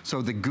tablet.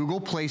 So the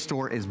Google Play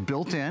Store is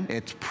built in.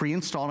 It's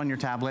pre-installed on your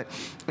tablet.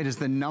 It is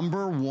the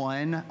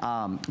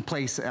 #1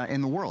 place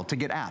in the world to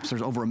get apps.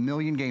 There's over 1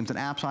 million games and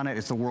apps on it.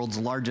 It's the world's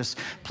largest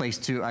place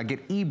to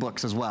get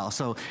ebooks as well.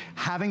 So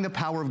having the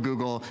power of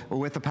Google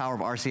with the power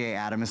of RCA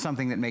Atom is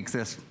something that makes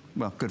this,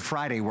 well, Good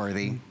Friday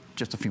worthy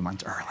just a few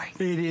months early.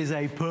 It is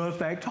a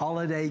perfect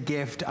holiday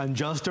gift, and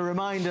just a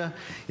reminder,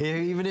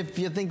 even if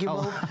you're thinking,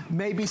 well,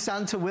 maybe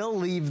Santa will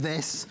leave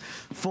this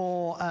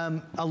for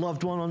a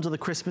loved one under the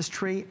Christmas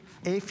tree,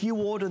 if you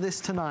order this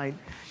tonight,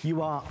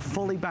 you are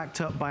fully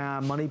backed up by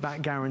our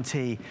money-back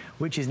guarantee,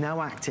 which is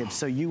now active.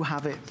 So you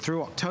have it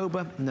through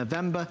October,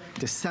 November,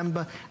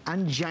 December,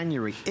 and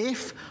January.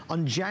 If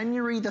on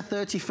January the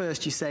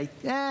 31st you say,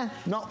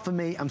 not for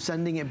me, I'm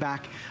sending it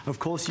back, of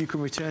course you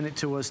can return it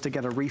to us to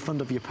get a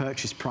refund of your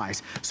purchase price.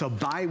 So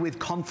buy with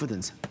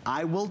confidence.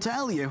 I will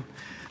tell you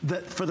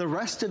that for the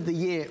rest of the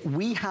year,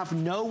 we have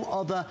no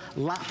other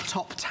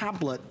laptop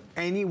tablet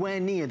anywhere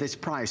near this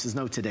price. There's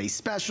no today's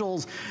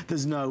specials,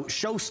 there's no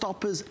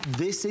showstoppers.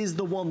 This is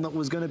the one that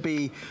was going to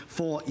be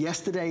for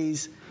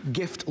yesterday's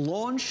gift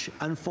launch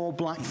and for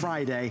Black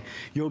Friday.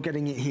 You're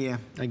getting it here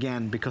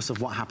again because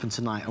of what happened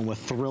tonight, and we're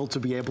thrilled to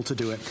be able to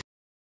do it.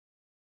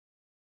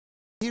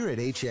 Here at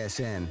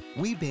HSN,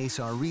 we base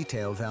our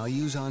retail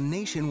values on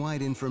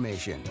nationwide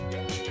information.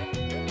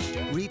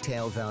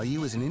 Retail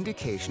value is an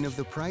indication of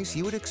the price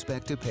you would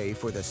expect to pay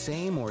for the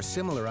same or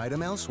similar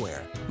item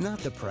elsewhere, not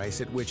the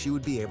price at which you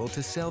would be able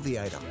to sell the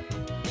item.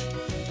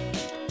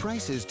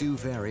 Prices do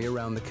vary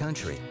around the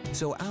country,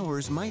 so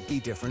ours might be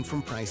different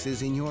from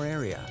prices in your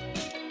area.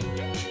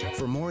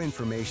 For more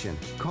information,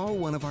 call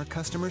one of our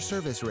customer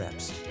service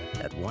reps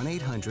at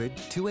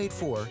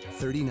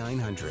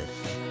 1-800-284-3900.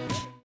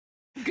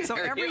 So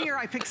every year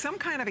I pick some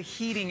kind of a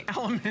heating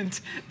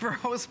element for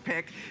Host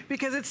Pick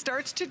because it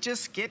starts to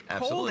just get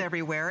cold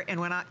everywhere. And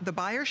when the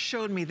buyer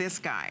showed me this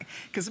guy,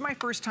 because it's my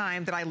first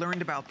time that I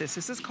learned about this,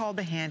 this is called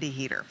the Handy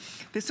Heater.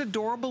 This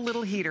adorable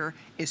little heater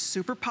is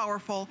super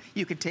powerful.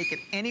 You can take it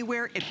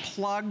anywhere. It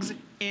plugs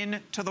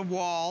into the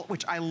wall,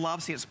 which I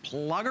love. See, it's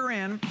plug her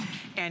in,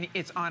 and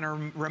it's on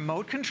a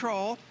remote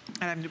control.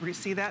 And you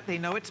see that? They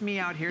know it's me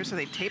out here, so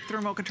they tape the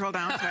remote control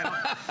down so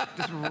I don't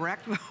just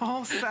wreck the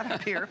whole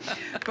setup here.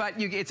 But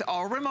it's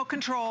all remote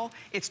control.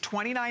 It's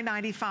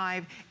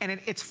 $29.95, and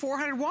it's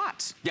 400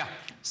 watts. Yeah.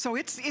 So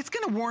it's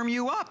going to warm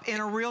you up in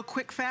a real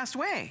quick, fast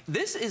way.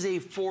 This is a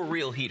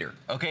for-real heater,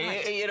 okay?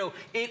 Right. You know,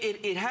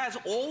 it has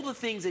all the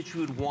things that you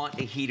would want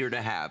a heater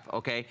to have,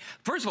 okay?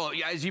 First of all,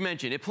 as you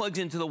mentioned, it plugs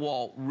into the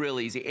wall real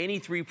easy. Any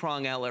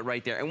 3-prong outlet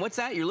right there. And what's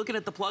that? You're looking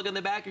at the plug on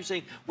the back, you're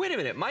saying, wait a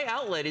minute, my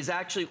outlet is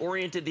actually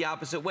oriented the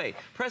opposite way.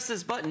 Press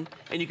this button,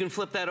 and you can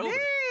flip that over.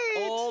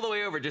 all the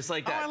way over, just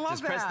like that. I love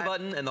just press the that.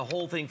 button and the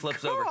whole thing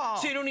flips over.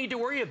 So you don't need to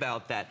worry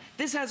about that.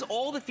 This has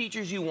all the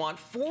features you want,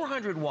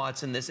 400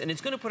 watts in this, and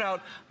it's gonna put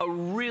out a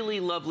really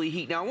lovely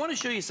heat. Now I wanna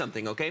show you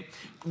something, okay?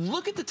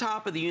 Look at the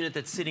top of the unit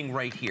that's sitting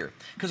right here.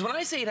 Because when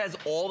I say it has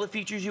all the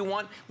features you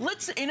want,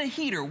 in a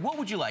heater, what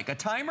would you like? A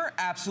timer?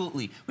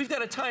 Absolutely. We've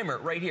got a timer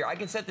right here. I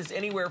can set this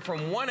anywhere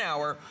from 1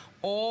 hour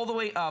all the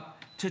way up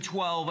to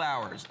 12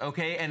 hours,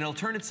 okay? And it'll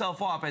turn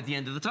itself off at the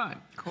end of the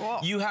time. Cool.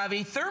 You have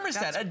a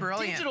thermostat, That's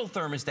brilliant. digital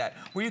thermostat,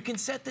 where you can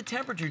set the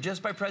temperature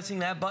just by pressing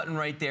that button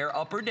right there,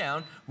 up or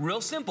down.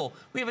 Real simple.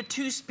 We have a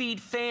 2-speed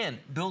fan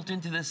built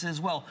into this as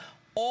well.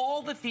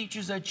 All the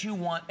features that you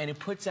want, and it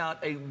puts out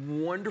a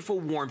wonderful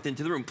warmth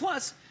into the room.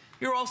 Plus,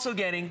 you're also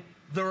getting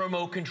the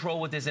remote control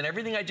with this, and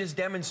everything I just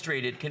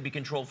demonstrated can be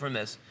controlled from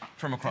this,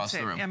 from across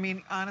the room. I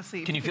mean,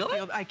 honestly. Can you feel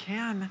it? I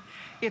can.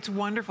 It's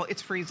wonderful.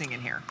 It's freezing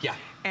in here. Yeah.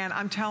 And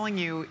I'm telling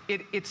you,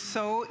 it's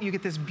so, you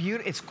get this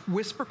beauty, it's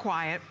whisper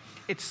quiet.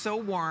 It's so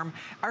warm.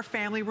 Our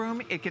family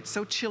room, it gets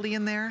so chilly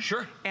in there.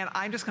 Sure. And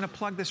I'm just gonna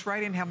plug this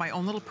right in, have my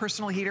own little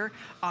personal heater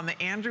on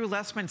the Andrew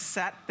Lessman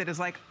set that is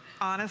like,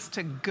 honest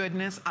to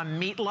goodness, a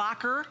meat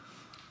locker.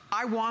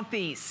 I want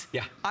these.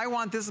 Yeah. I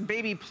want this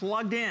baby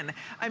plugged in.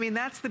 I mean,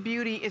 that's the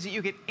beauty, is that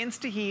you get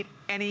Insta-Heat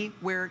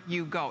anywhere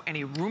you go.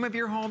 Any room of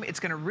your home, it's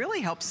gonna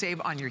really help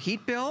save on your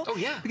heat bill. Oh,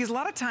 yeah. Because a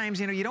lot of times,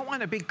 you know, you don't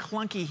want a big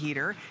clunky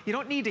heater. You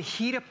don't need to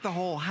heat up the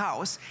whole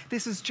house.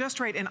 This is just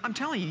right, and I'm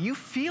telling you, you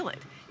feel it.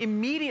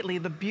 Immediately,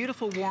 the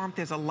beautiful warmth,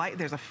 there's a light,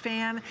 there's a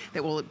fan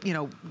that will, you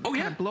know,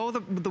 kind of blow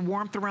the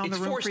warmth around the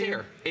room forced for you.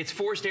 air. It's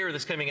forced air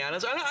that's coming out.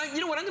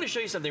 You know what, I'm gonna show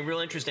you something real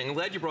interesting. I'm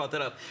glad you brought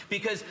that up,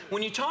 because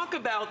when you talk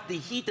about the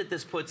heat that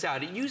this puts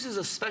out, it uses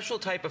a special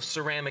type of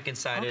ceramic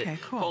inside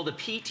it called a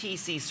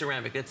PTC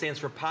ceramic. That stands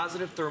for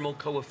positive thermal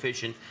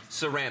coefficient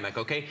ceramic,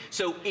 okay?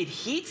 So it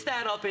heats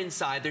that up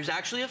inside. There's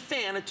actually a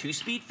fan, a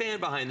 2-speed fan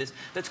behind this,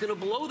 that's gonna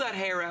blow that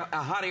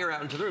hot air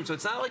out into the room. So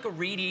it's not like a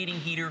radiating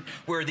heater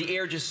where the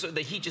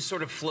heat just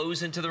sort of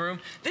flows into the room.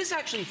 This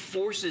actually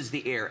forces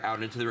the air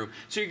out into the room.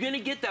 So you're gonna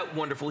get that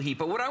wonderful heat.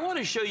 But what I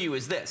wanna show you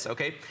is this,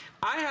 okay?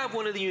 I have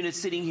one of the units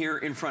sitting here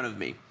in front of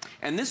me.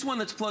 And this one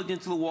that's plugged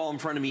into the wall in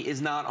front of me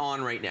is not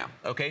on right now,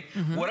 okay?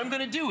 What I'm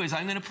gonna do is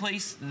I'm gonna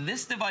place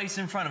this device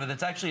in front of it.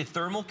 That's actually a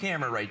thermal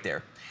camera right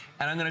there.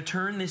 And I'm gonna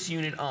turn this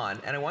unit on.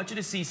 And I want you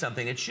to see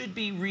something. It should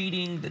be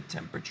reading the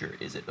temperature.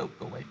 Is it? Oh,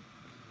 go away.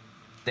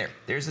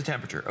 There's the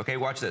temperature. Okay,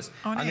 watch this.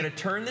 I'm gonna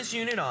turn this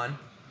unit on,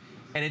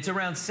 and it's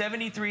around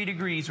 73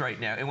 degrees right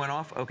now. It went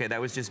off? Okay, that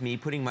was just me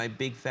putting my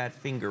big fat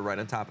finger right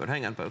on top of it.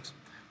 Hang on, folks.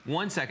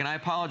 1 second, I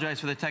apologize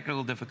for the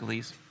technical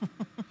difficulties.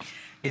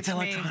 It's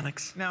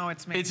electronics. No,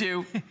 it's me. It's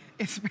you.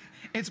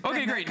 It's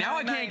okay, great. Now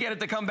I can't get it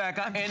to come back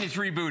on, and it's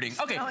rebooting.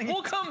 Okay,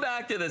 we'll come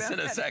back to this in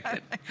a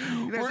second.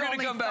 We're going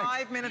to come back.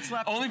 5 minutes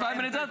left. Only 5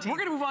 minutes left. We're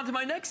going to move on to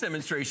my next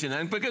demonstration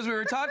then, because we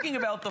were talking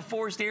about the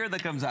forced air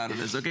that comes out of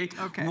this, okay?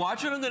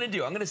 Watch what I'm going to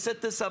do. I'm going to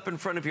set this up in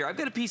front of here. I've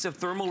got a piece of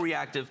thermal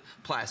reactive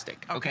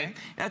plastic, okay?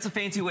 That's a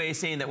fancy way of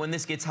saying that when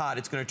this gets hot,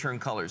 it's going to turn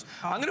colors.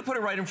 I'm going to put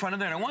it right in front of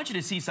there, and I want you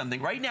to see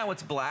something. Right now,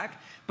 it's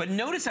black, but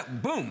notice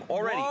that, boom,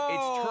 already,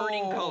 it's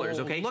turning colors,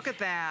 okay? Look at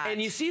that.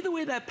 And you see the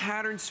way that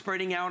pattern's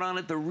spreading out on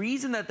it? The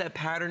reason that that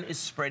pattern is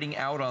spreading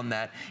out on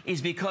that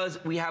is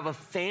because we have a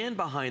fan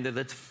behind it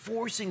that's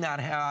forcing that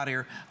hot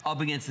air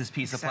up against this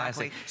piece of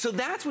plastic. So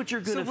that's what you're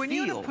gonna feel. So when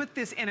you want to put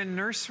this in a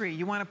nursery,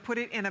 you want to put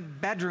it in a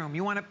bedroom,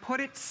 you want to put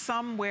it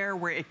somewhere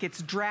where it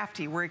gets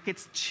drafty, where it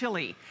gets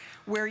chilly,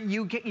 where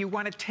you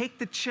want to take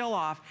the chill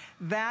off.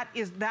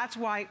 That's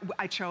why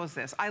I chose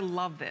this. I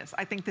love this.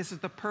 I think this is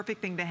the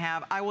perfect thing to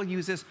have. I will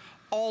use this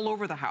all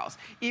over the house.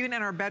 Even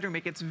in our bedroom,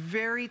 it gets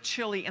very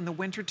chilly in the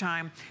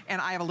wintertime,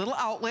 and I have a little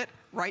outlet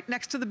right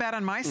next to the bed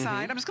on my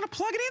side. I'm just gonna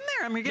plug it in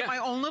there. I'm gonna get my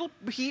own little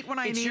heat when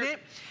I need it.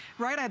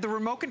 Right, I have the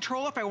remote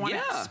control. If I want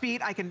it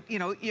speed, I can, you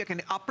know, you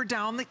can up or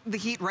down the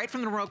heat right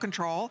from the remote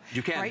control.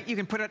 You can. Right, you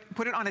can put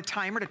it on a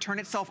timer to turn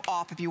itself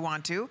off if you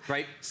want to.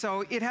 Right.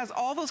 So it has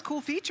all those cool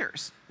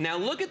features. Now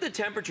look at the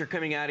temperature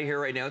coming out of here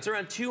right now. It's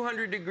around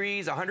 200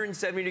 degrees,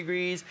 170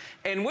 degrees.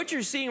 And what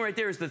you're seeing right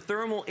there is the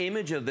thermal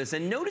image of this.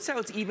 And notice how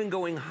it's even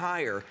going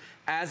higher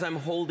as I'm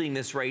holding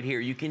this right here.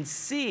 You can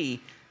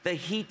see the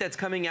heat that's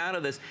coming out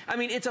of this. I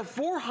mean, it's a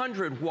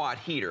 400-watt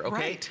heater,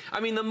 okay? Right. I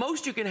mean, the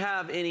most you can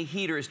have in a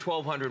heater is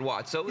 1,200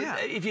 watts. So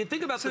if you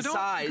think about the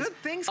size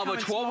of a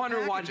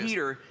 1,200-watt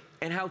heater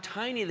and how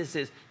tiny this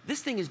is,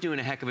 this thing is doing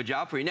a heck of a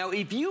job for you. Now,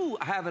 if you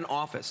have an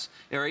office,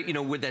 all right, you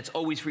know, that's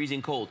always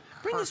freezing cold,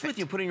 bring this with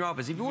you, put it in your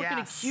office. If you work in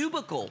a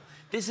cubicle,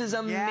 this is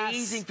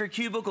amazing for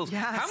cubicles.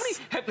 How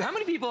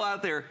many people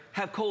out there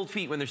have cold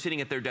feet when they're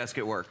sitting at their desk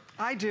at work?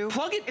 I do.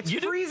 Plug it. It's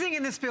freezing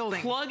in this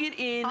building. Plug it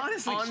in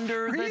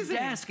under the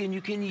desk, and you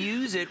can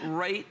use it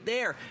right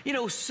there. You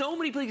know, so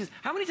many places.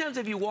 How many times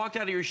have you walked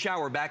out of your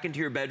shower back into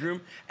your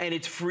bedroom, and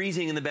it's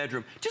freezing in the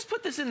bedroom? Just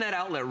put this in that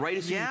outlet right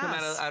as soon as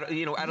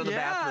you come out of the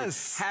bathroom.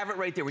 Have it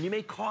right there. When you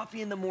make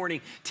coffee in the morning,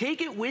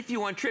 take it with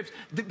you on trips.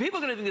 People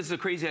are going to think this is a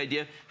crazy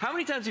idea. How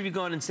many times have you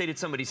gone and stayed at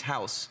somebody's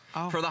house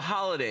for the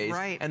holidays,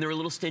 and they're a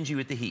little stingy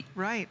with the heat?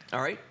 Right.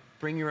 All right?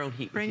 Bring your own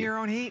heat. Bring your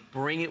own heat.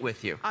 Bring it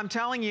with you. I'm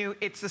telling you,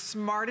 it's the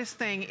smartest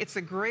thing. It's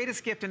the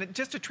greatest gift, and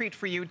just a treat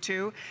for you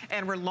too.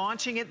 And we're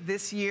launching it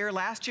this year.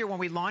 Last year when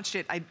we launched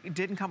it, it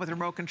didn't come with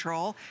remote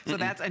control. So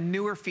that's a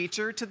newer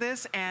feature to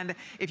this. And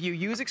if you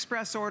use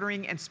express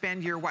ordering and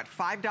spend your, what,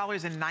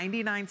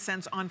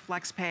 $5.99 on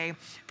FlexPay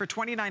for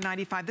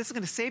 $29.95, this is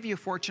going to save you a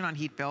fortune on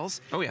heat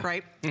bills. Oh, yeah.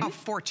 Right? A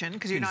fortune,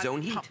 because you're not...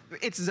 Zone heat.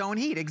 It's zone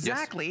heat,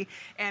 exactly.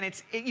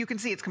 Yes. And you can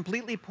see it's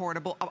completely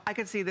portable. I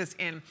could see this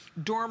in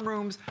dorm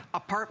rooms,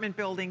 apartment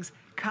buildings,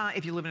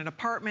 if you live in an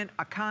apartment,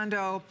 a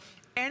condo,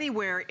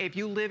 anywhere. If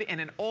you live in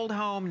an old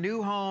home,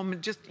 new home,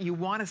 just you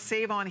want to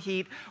save on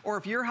heat, or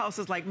if your house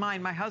is like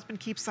mine, my husband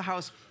keeps the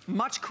house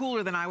much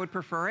cooler than I would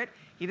prefer it.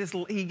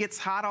 He gets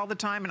hot all the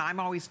time, and I'm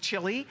always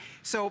chilly.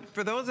 So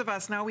for those of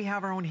us, now we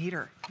have our own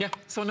heater. Yeah.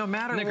 So no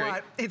matter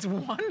what, it's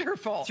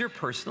wonderful. It's your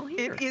personal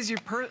heater. It is your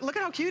look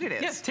at how cute it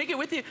is. Yes, take it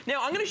with you.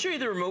 Now, I'm going to show you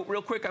the remote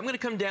real quick. I'm going to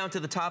come down to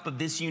the top of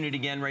this unit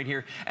again right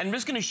here, and I'm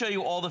just going to show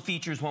you all the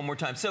features one more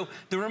time. So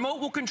the remote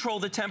will control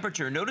the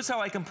temperature. Notice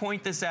how I can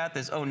point this at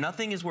this. Oh,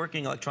 nothing is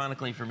working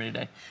electronically for me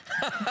today.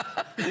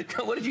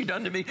 What have you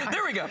done to me?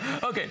 There we go.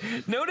 Okay,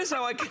 notice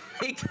how I can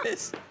make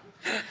this.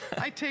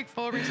 I take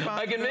full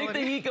responsibility. I can make the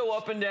heat go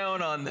up and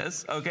down on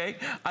this, okay?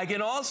 I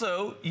can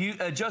also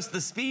adjust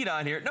the speed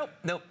on here.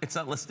 Nope, it's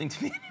not listening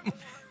to me anymore.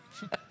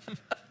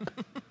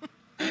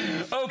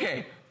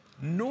 Okay,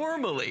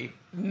 normally,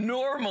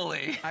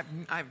 I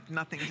have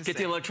nothing to say. Get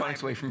the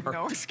electronics away from her.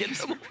 No,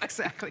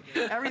 exactly.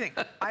 Everything.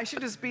 I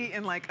should just be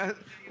in like a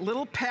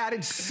little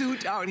padded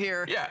suit out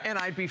here, and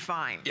I'd be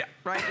fine. Yeah.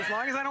 Right? As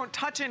long as I don't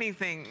touch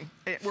anything,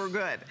 we're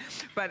good.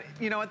 But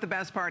you know what the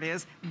best part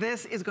is?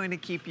 This is going to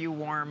keep you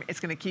warm. It's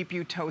going to keep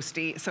you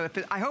toasty. So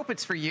I hope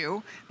it's for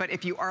you, but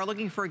if you are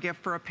looking for a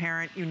gift for a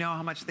parent, you know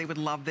how much they would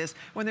love this.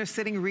 When they're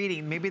sitting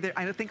reading, maybe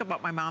I think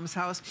about my mom's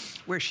house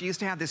where she used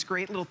to have this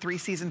great little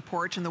 3-season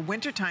porch. In the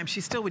wintertime, she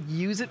still would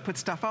use it, put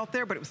stuff out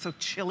there, but it was so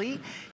chilly.